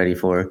 get ready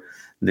for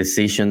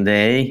decision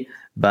day.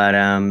 But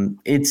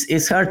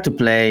it's hard to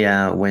play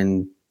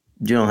when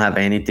you don't have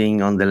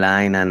anything on the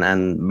line.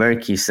 And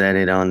Berkey said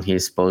it on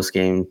his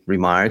post-game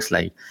remarks,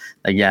 like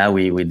yeah,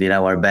 we did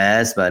our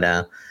best,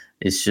 but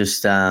it's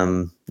just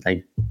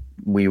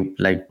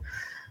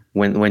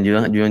when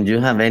you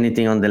have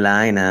anything on the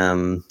line,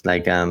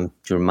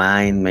 your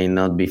mind may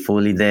not be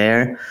fully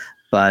there,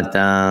 but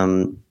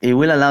it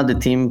will allow the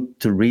team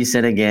to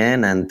reset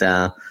again. And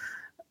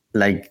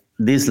like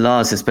this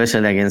loss,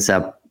 especially against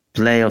a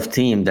playoff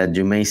team that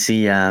you may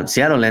see,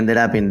 Seattle ended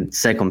up in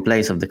second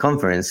place of the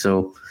conference,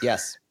 so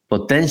Yes.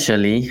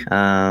 potentially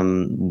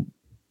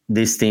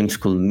these teams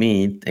could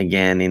meet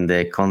again in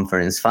the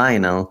conference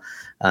final.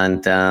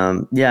 And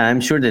yeah,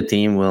 I'm sure the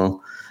team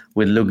will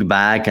look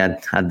back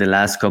at the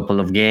last couple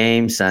of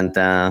games and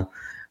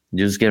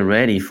just get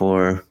ready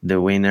for the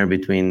winner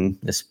between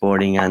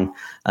Sporting and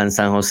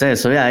San Jose.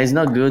 So yeah, it's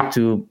not good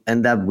to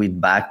end up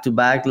with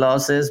back-to-back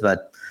losses,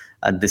 but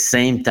at the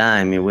same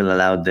time, it will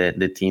allow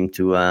the team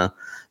to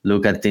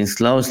look at things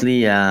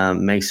closely,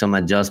 make some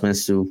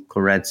adjustments to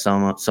correct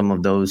some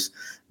of those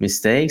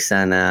mistakes,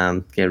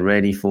 and get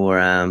ready for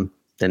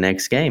the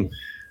next game.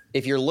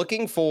 If you're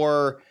looking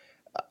for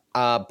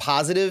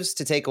positives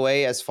to take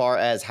away as far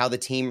as how the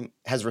team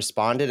has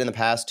responded in the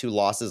past two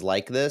losses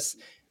like this,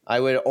 I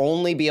would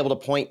only be able to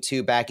point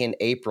to back in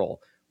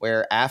April,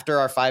 where after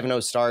our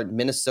 5-0 start,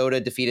 Minnesota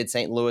defeated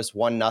St. Louis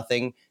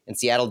 1-0, and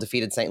Seattle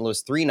defeated St.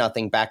 Louis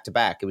 3-0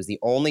 back-to-back. It was the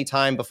only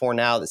time before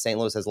now that St.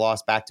 Louis has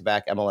lost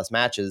back-to-back MLS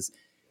matches,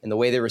 and the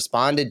way they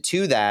responded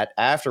to that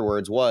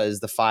afterwards was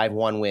the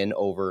 5-1 win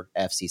over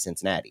FC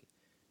Cincinnati.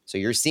 So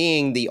you're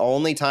seeing the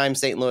only time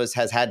St. Louis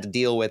has had to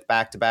deal with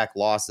back-to-back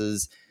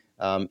losses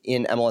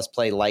in MLS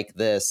play like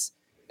this,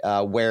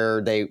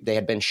 where they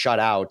had been shut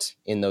out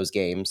in those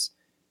games,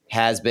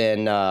 has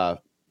been,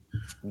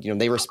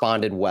 they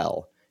responded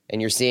well. And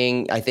you're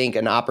seeing, I think,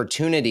 an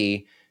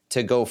opportunity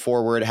to go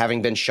forward,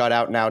 having been shut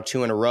out now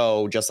 2 in a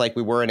row, just like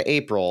we were in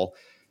April,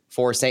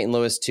 for St.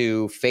 Louis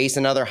to face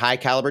another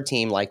high-caliber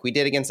team like we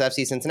did against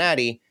FC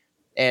Cincinnati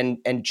and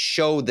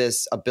show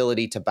this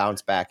ability to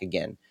bounce back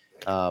again.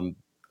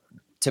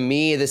 To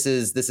me, this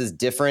is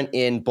different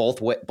in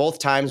both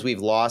times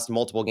we've lost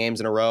multiple games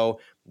in a row,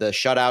 the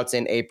shutouts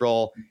in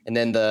April and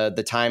then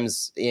the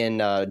times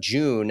in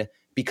June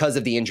because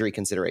of the injury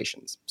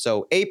considerations.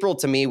 So April,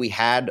 to me, we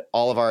had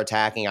all of our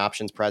attacking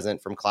options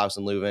present from Klaus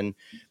and Leuven.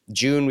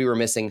 June, we were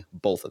missing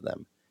both of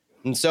them.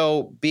 And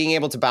so being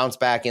able to bounce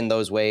back in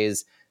those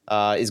ways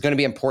is going to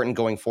be important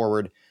going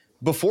forward.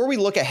 Before we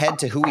look ahead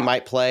to who we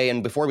might play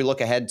and before we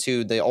look ahead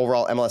to the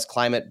overall MLS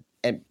climate,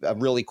 and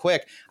really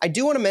quick, I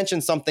do want to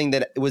mention something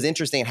that was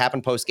interesting. It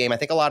happened post-game. I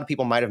think a lot of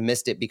people might have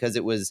missed it because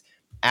it was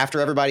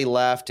after everybody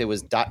left. It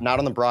was not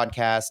on the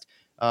broadcast,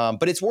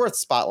 but it's worth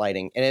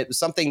spotlighting. And it was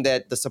something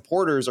that the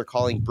supporters are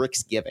calling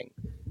Bricks Giving.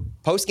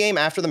 Post-game,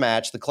 after the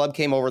match, the club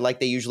came over like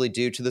they usually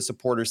do to the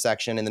supporters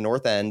section in the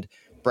North End.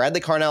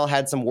 Bradley Carnell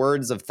had some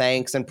words of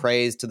thanks and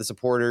praise to the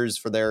supporters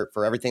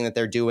for everything that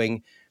they're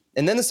doing.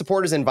 And then the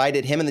supporters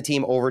invited him and the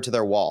team over to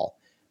their wall.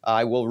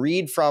 I will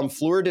read from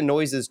Fleur de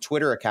Noise's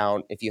Twitter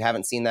account. If you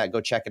haven't seen that, go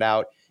check it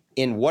out.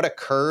 In what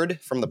occurred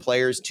from the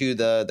players to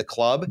the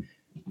club,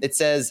 it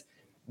says,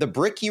 "The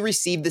brick you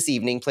received this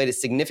evening played a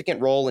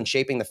significant role in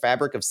shaping the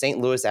fabric of St.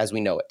 Louis as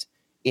we know it.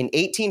 In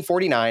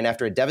 1849,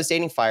 after a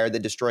devastating fire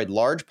that destroyed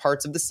large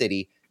parts of the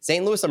city,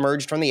 St. Louis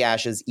emerged from the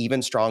ashes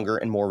even stronger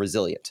and more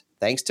resilient,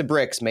 thanks to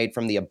bricks made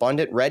from the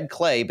abundant red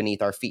clay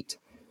beneath our feet.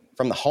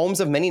 From the homes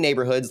of many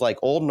neighborhoods like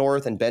Old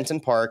North and Benton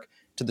Park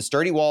to the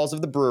sturdy walls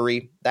of the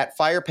brewery, that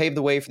fire paved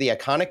the way for the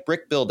iconic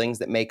brick buildings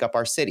that make up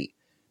our city.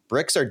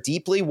 Bricks are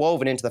deeply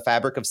woven into the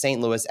fabric of St.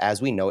 Louis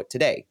as we know it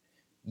today.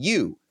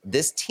 You,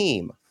 this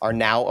team, are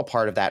now a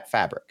part of that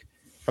fabric.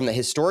 From the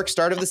historic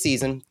start of the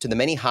season to the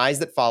many highs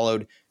that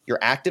followed, your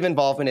active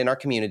involvement in our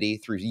community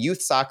through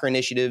youth soccer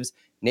initiatives,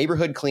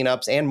 neighborhood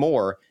cleanups, and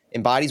more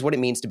embodies what it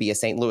means to be a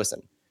St.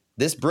 Louisan.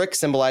 This brick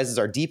symbolizes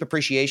our deep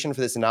appreciation for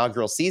this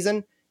inaugural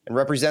season and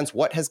represents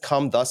what has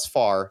come thus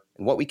far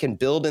and what we can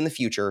build in the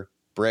future,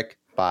 brick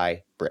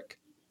by brick."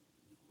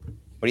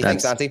 What do you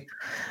think, Santi?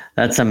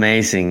 That's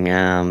amazing.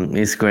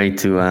 It's great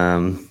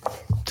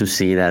to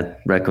see that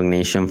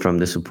recognition from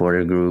the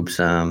supporter groups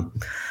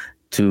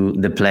to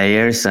the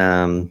players.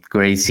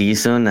 Great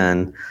season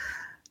and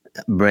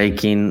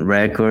breaking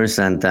records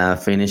and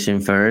finishing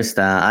first.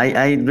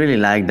 I really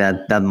like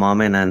that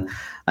moment, and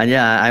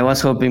yeah, I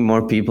was hoping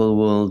more people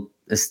will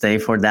stay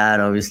for that.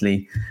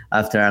 Obviously,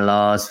 after a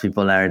loss,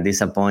 people are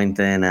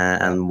disappointed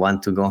and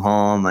want to go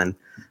home and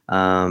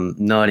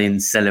not in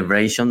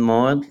celebration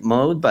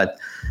mode, but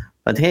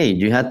hey,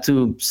 you had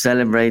to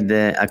celebrate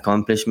the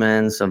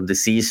accomplishments of the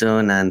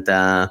season, and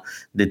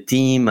the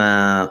team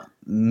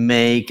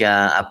make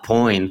a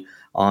point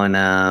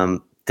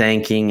on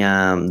thanking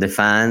the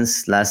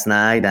fans last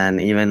night,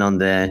 and even on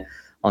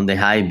the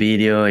high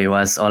video, it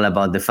was all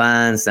about the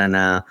fans,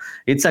 and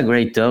it's a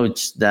great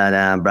touch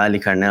that Bradley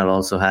Carnell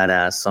also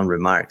had some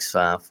remarks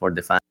for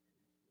the fans.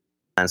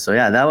 So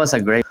yeah, that was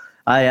a great.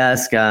 I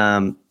asked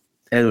Edu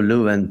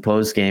Leuven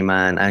post game,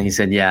 and he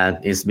said, yeah,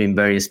 it's been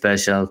very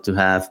special to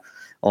have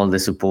all the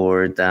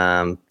support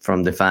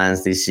from the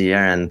fans this year,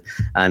 and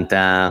I'm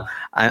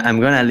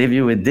gonna leave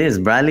you with this.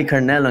 Bradley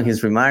Carnell on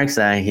his remarks,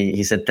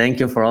 he said, "Thank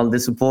you for all the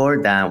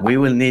support. We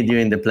will need you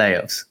in the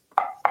playoffs."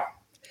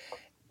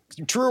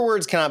 truer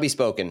words cannot be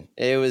spoken.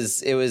 It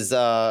was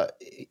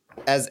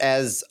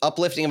as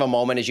uplifting of a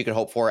moment as you could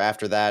hope for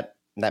after that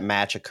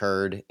match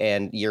occurred.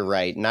 And you're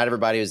right, not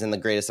everybody was in the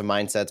greatest of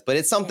mindsets, but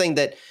it's something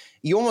that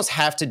you almost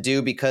have to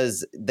do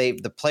because the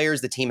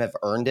players, the team have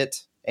earned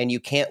it, and you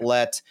can't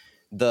let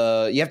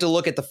you have to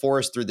look at the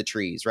forest through the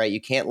trees, right?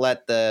 You can't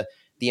let the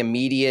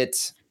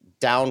immediate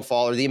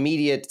downfall or the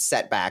immediate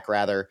setback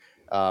rather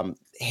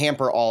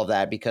hamper all of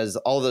that, because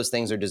all of those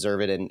things are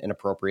deserved and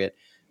appropriate.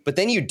 But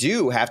then you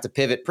do have to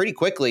pivot pretty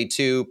quickly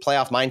to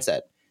playoff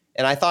mindset.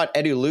 And I thought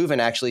Edu Leuven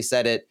actually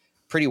said it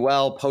pretty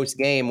well post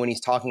game when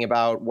he's talking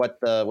about what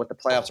the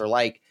playoffs are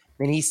like.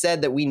 And he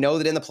said that we know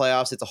that in the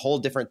playoffs, it's a whole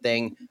different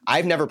thing.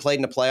 I've never played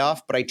in a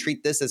playoff, but I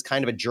treat this as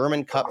kind of a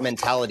German Cup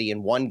mentality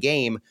in one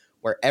game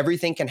where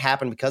everything can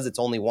happen because it's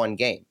only one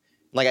game.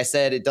 Like I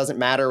said, it doesn't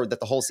matter that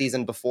the whole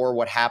season before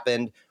what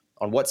happened,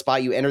 on what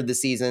spot you entered the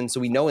season.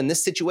 So we know in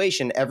this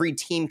situation, every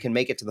team can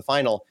make it to the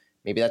final.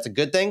 Maybe that's a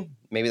good thing.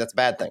 Maybe that's a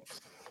bad thing.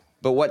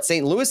 But what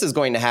St. Louis is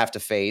going to have to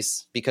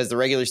face, because the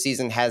regular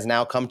season has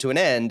now come to an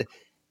end,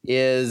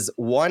 is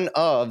one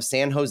of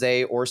San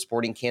Jose or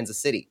Sporting Kansas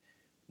City.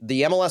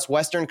 The MLS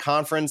Western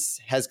Conference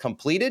has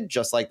completed,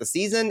 just like the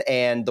season,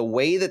 and the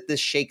way that this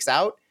shakes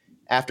out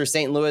after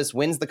St. Louis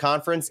wins the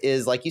conference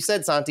is, like you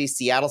said, Santi,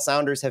 Seattle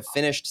Sounders have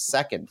finished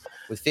second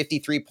with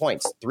 53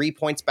 points, 3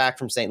 points back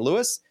from St.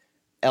 Louis.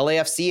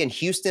 LAFC and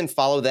Houston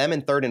follow them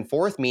in third and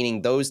fourth,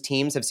 meaning those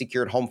teams have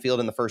secured home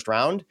field in the first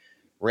round.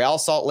 Real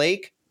Salt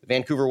Lake,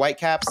 Vancouver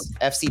Whitecaps,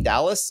 FC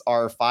Dallas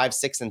are 5,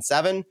 6, and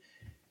 7.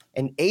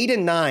 And 8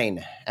 and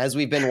 9, as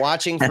we've been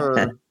watching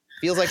for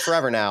feels like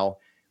forever now,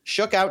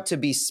 shook out to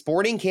be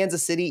Sporting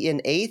Kansas City in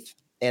 8th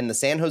and the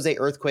San Jose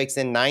Earthquakes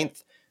in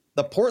 9th.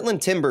 The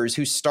Portland Timbers,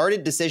 who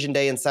started Decision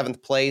Day in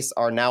 7th place,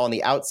 are now on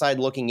the outside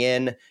looking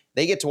in.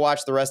 They get to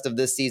watch the rest of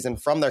this season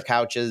from their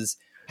couches,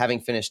 having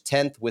finished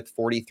 10th with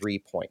 43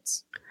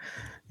 points.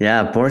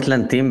 Yeah,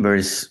 Portland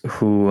Timbers,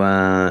 who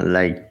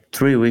like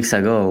 3 weeks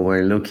ago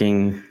were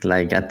looking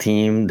like a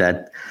team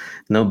that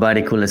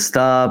nobody could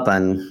stop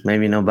and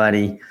maybe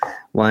nobody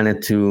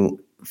wanted to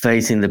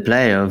face in the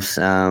playoffs,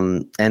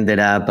 ended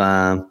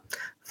up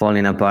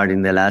falling apart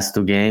in the last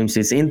 2 games.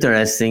 It's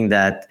interesting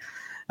that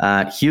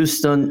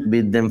Houston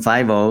beat them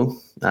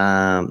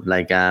 5-0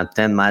 like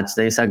 10 match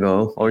days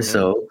ago or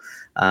so.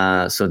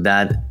 So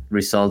that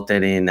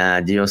resulted in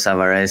Gio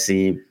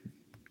Savaresi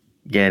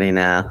getting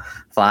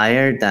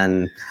fired,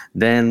 and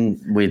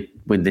then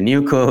with the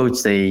new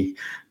coach, they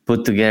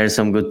put together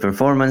some good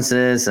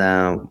performances,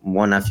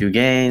 won a few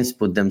games,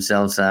 put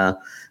themselves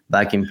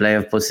back in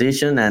playoff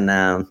position, and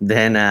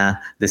then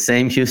the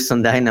same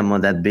Houston Dynamo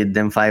that beat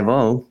them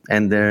 5-0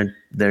 ended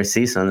their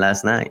season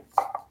last night.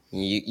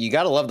 You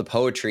got to love the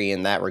poetry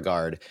in that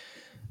regard.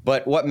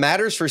 But what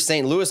matters for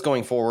St. Louis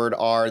going forward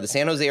are the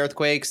San Jose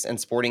Earthquakes and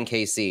Sporting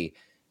KC.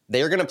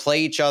 They're going to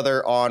play each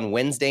other on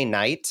Wednesday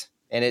night,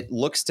 and it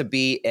looks to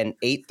be an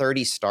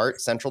 8:30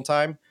 start Central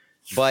Time.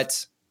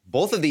 But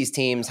both of these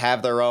teams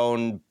have their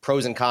own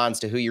pros and cons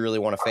to who you really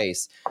want to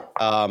face.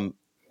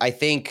 I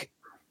think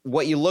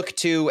what you look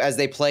to as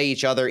they play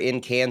each other in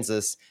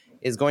Kansas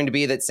is going to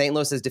be that St.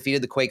 Louis has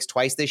defeated the Quakes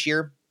twice this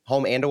year,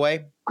 home and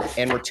away,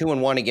 and we're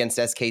 2-1 against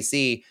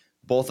SKC.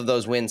 Both of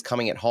those wins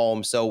coming at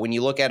home. So when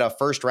you look at a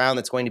first round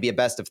that's going to be a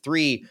best of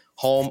 3,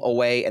 home,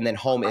 away, and then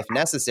home if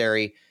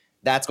necessary,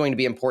 that's going to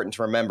be important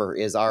to remember,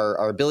 is our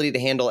ability to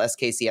handle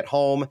SKC at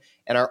home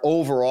and our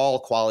overall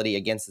quality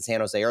against the San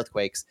Jose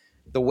Earthquakes.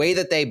 The way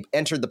that they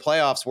entered the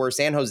playoffs were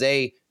San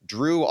Jose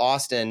drew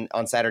Austin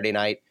on Saturday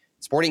night.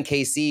 Sporting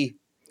KC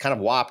kind of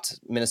whopped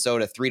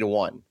Minnesota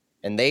 3-1.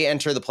 And they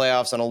enter the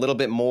playoffs on a little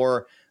bit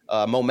more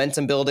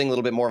momentum building, a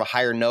little bit more of a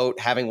higher note,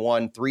 having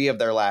won 3 of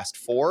their last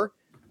 4.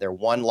 Their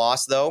one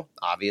loss, though,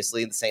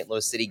 obviously the St.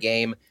 Louis City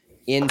game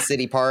in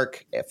City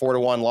Park,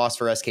 4-1 loss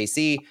for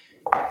SKC.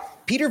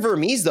 Peter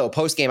Vermes, though,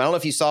 post-game, I don't know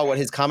if you saw what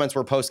his comments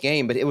were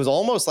post-game, but it was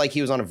almost like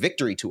he was on a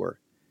victory tour.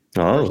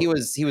 Oh. He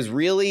was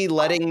really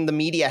letting the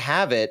media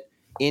have it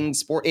in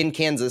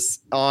Kansas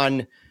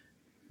on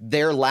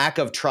their lack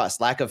of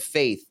trust, lack of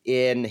faith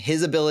in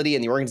his ability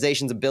and the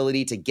organization's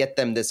ability to get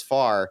them this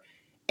far.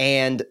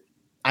 And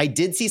I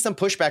did see some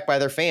pushback by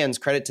their fans,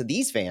 credit to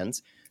these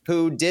fans,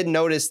 who did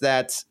notice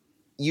that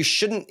you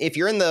shouldn't, if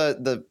you're in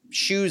the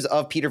shoes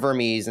of Peter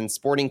Vermes and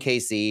Sporting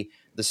KC,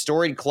 the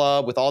storied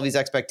club with all these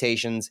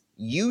expectations,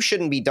 you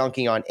shouldn't be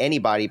dunking on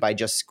anybody by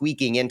just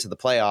squeaking into the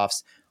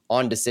playoffs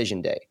on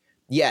decision day.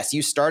 Yes,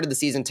 you started the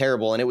season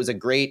terrible, and it was a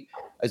great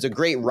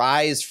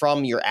rise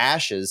from your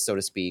ashes, so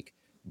to speak.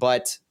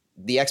 But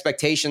the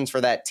expectations for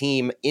that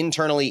team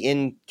internally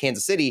in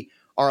Kansas City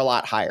are a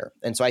lot higher.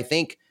 And so I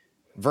think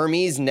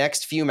Vermes'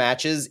 next few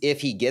matches,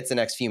 if he gets the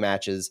next few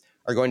matches,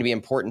 are going to be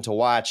important to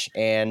watch.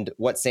 And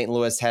what St.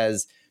 Louis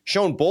has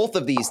shown both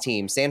of these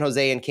teams, San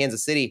Jose and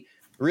Kansas City,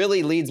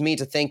 really leads me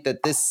to think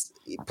that this,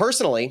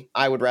 personally,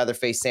 I would rather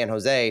face San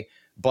Jose.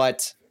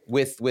 But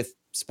with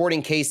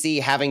Sporting KC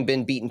having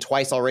been beaten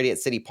twice already at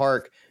City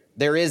Park,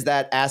 there is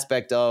that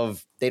aspect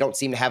of they don't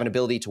seem to have an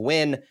ability to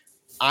win.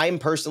 I'm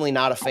personally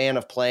not a fan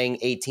of playing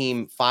a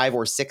team 5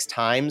 or 6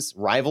 times,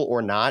 rival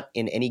or not,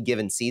 in any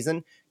given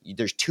season.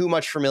 There's too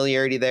much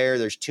familiarity there.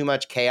 There's too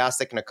much chaos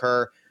that can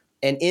occur.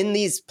 And in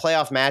these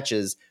playoff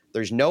matches,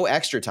 there's no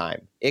extra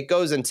time. It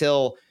goes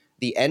until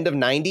the end of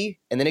 90,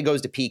 and then it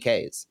goes to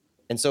PKs.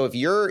 And so if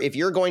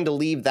you're going to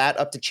leave that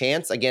up to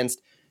chance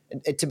against,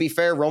 to be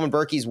fair, Roman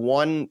Berkey's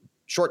one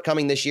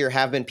shortcoming this year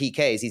have been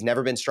PKs. He's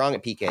never been strong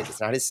at PKs.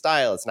 It's not his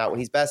style. It's not what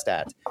he's best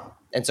at.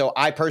 And so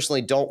I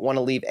personally don't want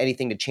to leave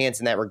anything to chance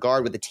in that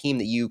regard with a team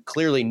that you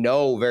clearly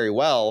know very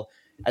well,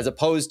 as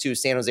opposed to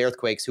San Jose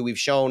Earthquakes, who we've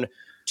shown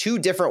 2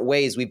 different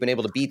ways we've been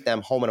able to beat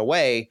them home and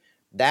away.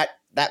 That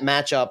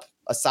matchup,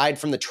 aside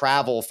from the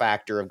travel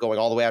factor of going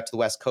all the way out to the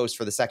West Coast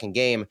for the second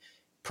game,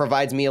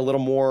 provides me a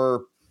little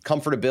more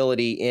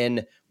comfortability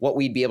in what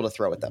we'd be able to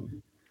throw at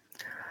them.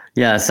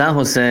 Yeah, San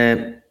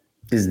Jose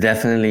is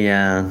definitely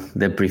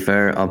the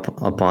preferred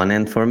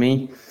opponent for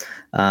me.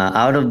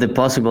 Out of the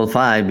possible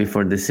 5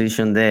 before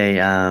decision day,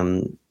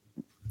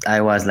 I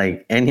was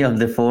like any of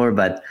the 4,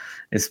 but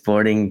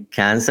Sporting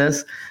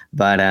Kansas.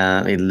 But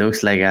it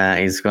looks like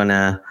it's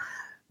gonna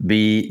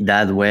be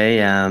that way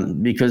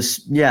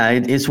because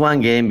it's one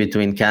game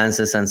between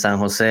Kansas and San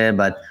Jose.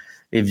 But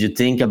if you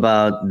think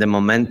about the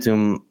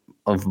momentum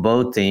of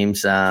both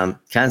teams,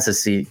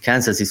 Kansas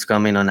is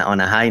coming on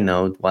a high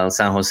note, while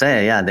San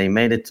Jose, they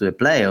made it to the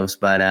playoffs,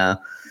 but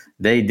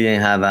they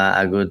didn't have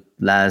a good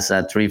last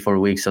 3-4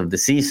 weeks of the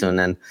season,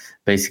 and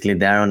basically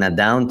they're on a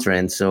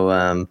downtrend.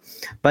 So,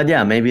 but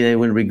maybe they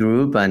will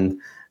regroup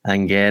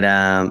and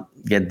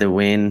get the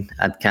win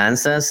at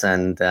Kansas,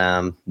 and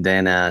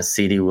then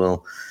City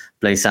will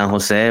play San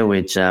Jose,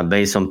 which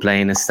based on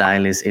playing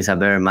style is a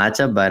better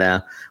matchup.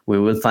 But we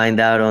will find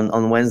out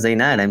on Wednesday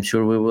night. I'm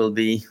sure we will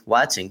be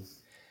watching.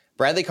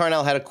 Bradley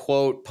Carnell had a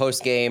quote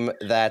post-game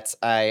that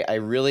I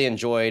really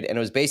enjoyed, and it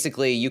was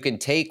basically, you can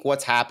take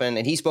what's happened,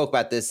 and he spoke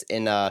about this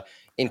in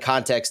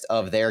context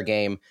of their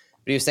game,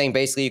 but he was saying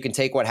basically you can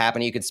take what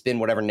happened, you can spin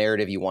whatever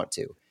narrative you want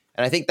to.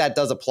 And I think that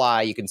does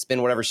apply. You can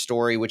spin whatever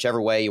story,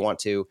 whichever way you want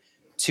to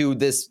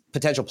this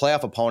potential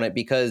playoff opponent,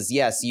 because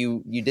yes,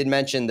 you did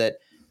mention that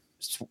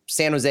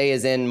San Jose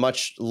is in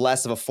much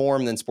less of a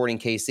form than Sporting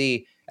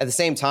KC. At the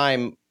same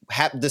time,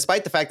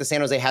 despite the fact that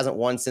San Jose hasn't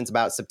won since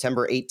about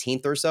September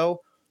 18th or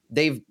so,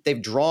 they've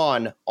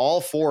drawn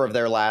all 4 of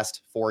their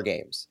last 4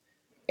 games.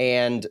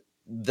 And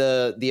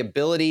the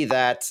ability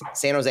that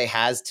San Jose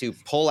has to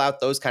pull out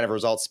those kind of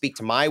results speak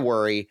to my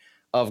worry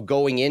of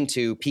going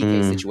into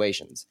PK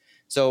situations.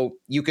 So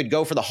you could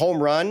go for the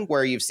home run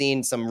where you've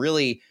seen some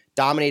really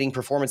dominating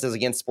performances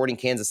against Sporting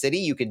Kansas City.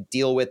 You could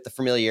deal with the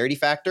familiarity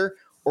factor,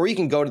 or you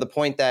can go to the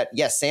point that,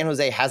 yes, San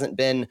Jose hasn't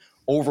been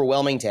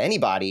overwhelming to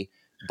anybody,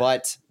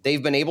 but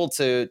they've been able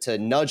to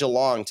nudge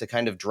along to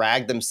kind of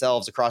drag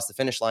themselves across the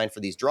finish line for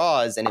these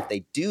draws. And if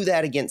they do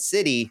that against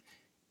City,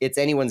 it's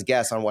anyone's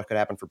guess on what could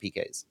happen for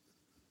PKs.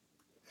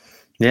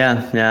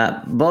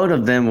 Yeah. Both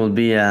of them will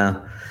be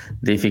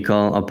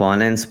difficult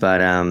opponents, but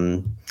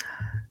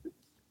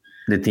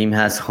the team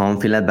has home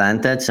field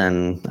advantage,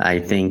 and I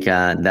think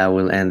that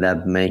will end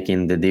up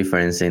making the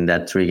difference in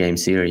that 3-game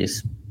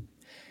series.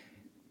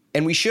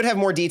 And we should have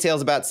more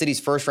details about City's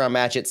first round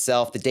match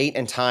itself, the date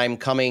and time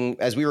coming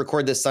as we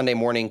record this Sunday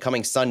morning,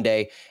 coming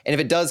Sunday. And if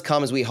it does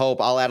come as we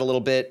hope, I'll add a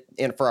little bit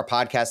in for our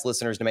podcast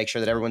listeners to make sure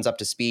that everyone's up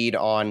to speed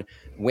on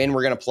when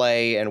we're going to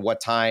play and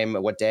what time,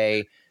 what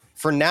day.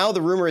 For now,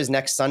 the rumor is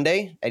next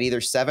Sunday at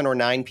either 7 or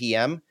 9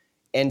 p.m.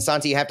 And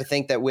Santi, you have to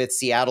think that with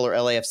Seattle or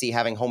LAFC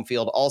having home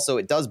field, also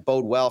it does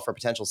bode well for a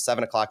potential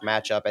 7 o'clock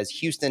matchup, as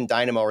Houston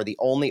Dynamo are the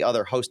only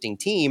other hosting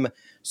team.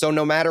 So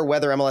no matter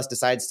whether MLS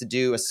decides to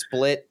do a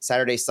split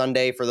Saturday,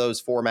 Sunday for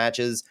those 4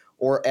 matches,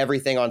 or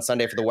everything on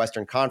Sunday for the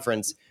Western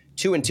Conference,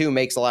 2-2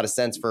 makes a lot of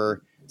sense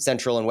for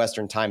Central and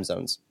Western time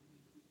zones.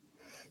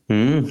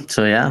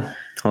 So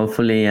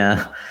hopefully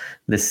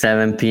the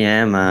 7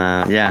 p.m.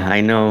 I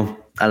know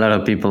a lot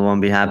of people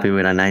won't be happy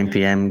with a 9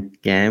 p.m.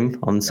 game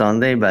on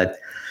Sunday, but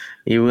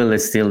it will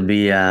still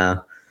be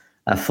a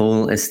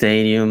full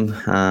stadium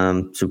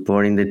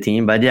supporting the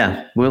team. But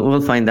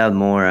we'll find out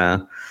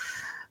more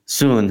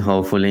soon,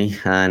 hopefully,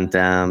 and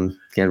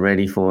get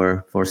ready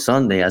for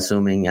Sunday,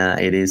 assuming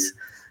it is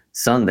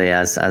Sunday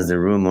as the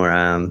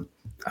rumor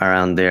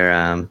around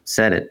there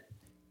said it.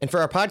 And for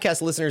our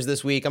podcast listeners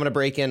this week, I'm going to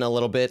break in a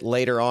little bit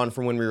later on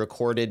from when we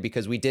recorded,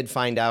 because we did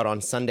find out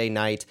on Sunday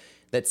night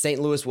that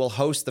St. Louis will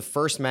host the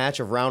first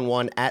match of round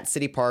 1 at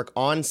City Park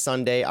on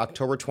Sunday,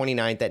 October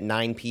 29th at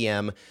 9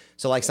 p.m.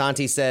 So like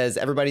Santi says,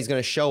 everybody's going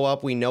to show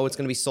up. We know it's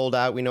going to be sold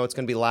out. We know it's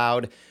going to be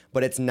loud,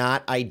 but it's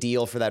not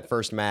ideal for that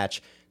first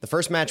match. The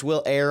first match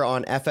will air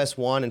on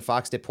FS1 and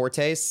Fox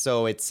Deportes,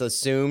 so it's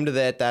assumed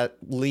that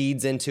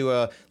leads into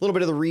a little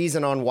bit of the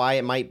reason on why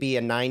it might be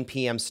a 9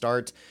 p.m.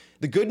 start.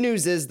 The good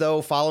news is,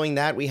 though, following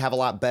that, we have a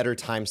lot better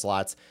time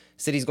slots.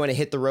 City's going to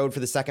hit the road for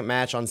the second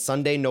match on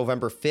Sunday,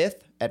 November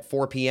 5th at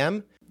 4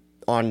 p.m.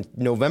 On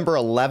November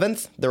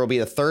 11th, there will be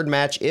the third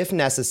match, if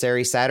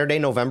necessary, Saturday,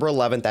 November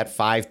 11th at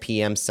 5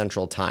 p.m.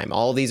 Central Time.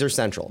 All of these are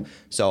Central.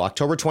 So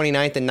October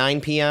 29th at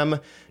 9 p.m.,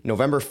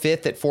 November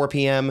 5th at 4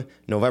 p.m.,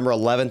 November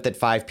 11th at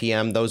 5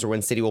 p.m. Those are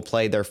when City will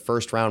play their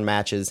first round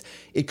matches.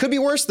 It could be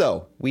worse,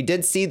 though. We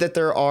did see that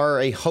there are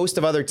a host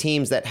of other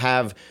teams that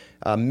have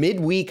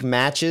midweek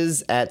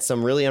matches at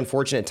some really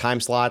unfortunate time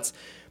slots.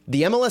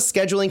 The MLS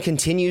scheduling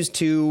continues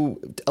to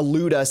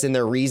elude us in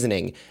their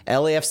reasoning.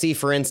 LAFC,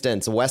 for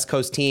instance, a West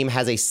Coast team,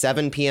 has a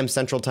 7 p.m.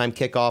 Central Time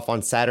kickoff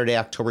on Saturday,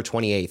 October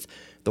 28th.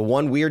 The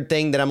one weird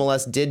thing that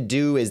MLS did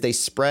do is they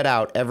spread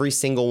out every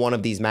single one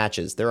of these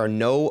matches. There are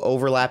no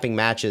overlapping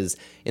matches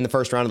in the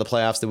first round of the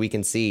playoffs that we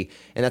can see,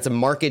 and that's a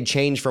marked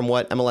change from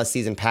what MLS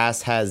Season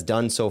Pass has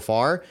done so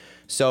far.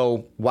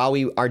 So while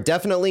we are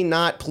definitely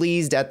not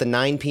pleased at the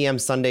 9 p.m.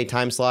 Sunday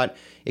time slot,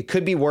 it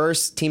could be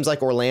worse. Teams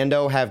like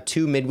Orlando have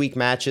 2 midweek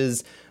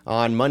matches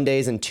on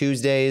Mondays and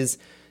Tuesdays.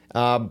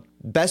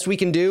 Best we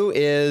can do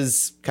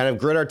is kind of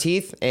grit our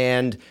teeth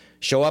and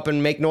show up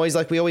and make noise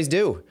like we always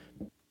do.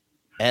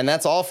 And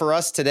that's all for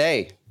us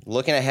today.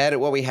 Looking ahead at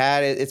what we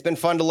had, it's been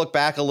fun to look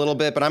back a little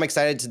bit, but I'm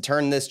excited to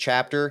turn this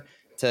chapter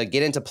to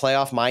get into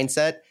playoff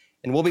mindset.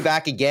 And we'll be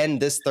back again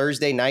this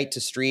Thursday night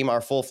to stream our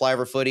full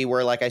Flyover footy,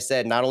 where, like I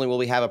said, not only will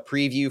we have a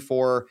preview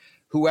for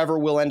whoever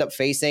we'll end up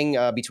facing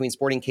between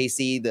Sporting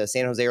KC, the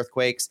San Jose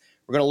Earthquakes.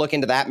 We're going to look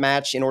into that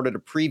match in order to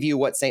preview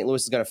what St.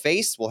 Louis is going to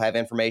face. We'll have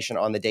information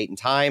on the date and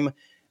time.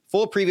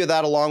 Full preview of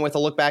that, along with a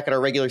look back at our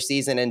regular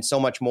season and so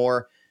much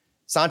more.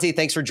 Santi,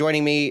 thanks for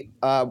joining me.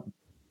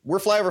 We're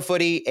Flyover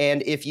Footy,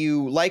 and if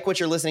you like what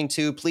you're listening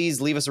to,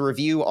 please leave us a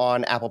review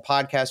on Apple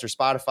Podcasts or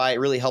Spotify. It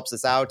really helps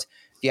us out.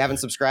 If you haven't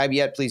subscribed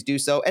yet, please do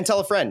so, and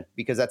tell a friend,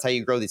 because that's how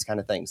you grow these kind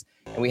of things.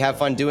 And we have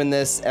fun doing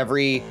this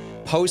every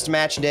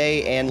post-match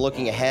day and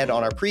looking ahead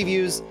on our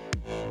previews.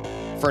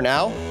 For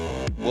now,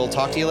 we'll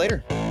talk to you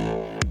later.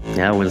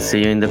 Yeah, we'll see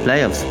you in the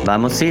playoffs.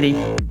 Vamos City!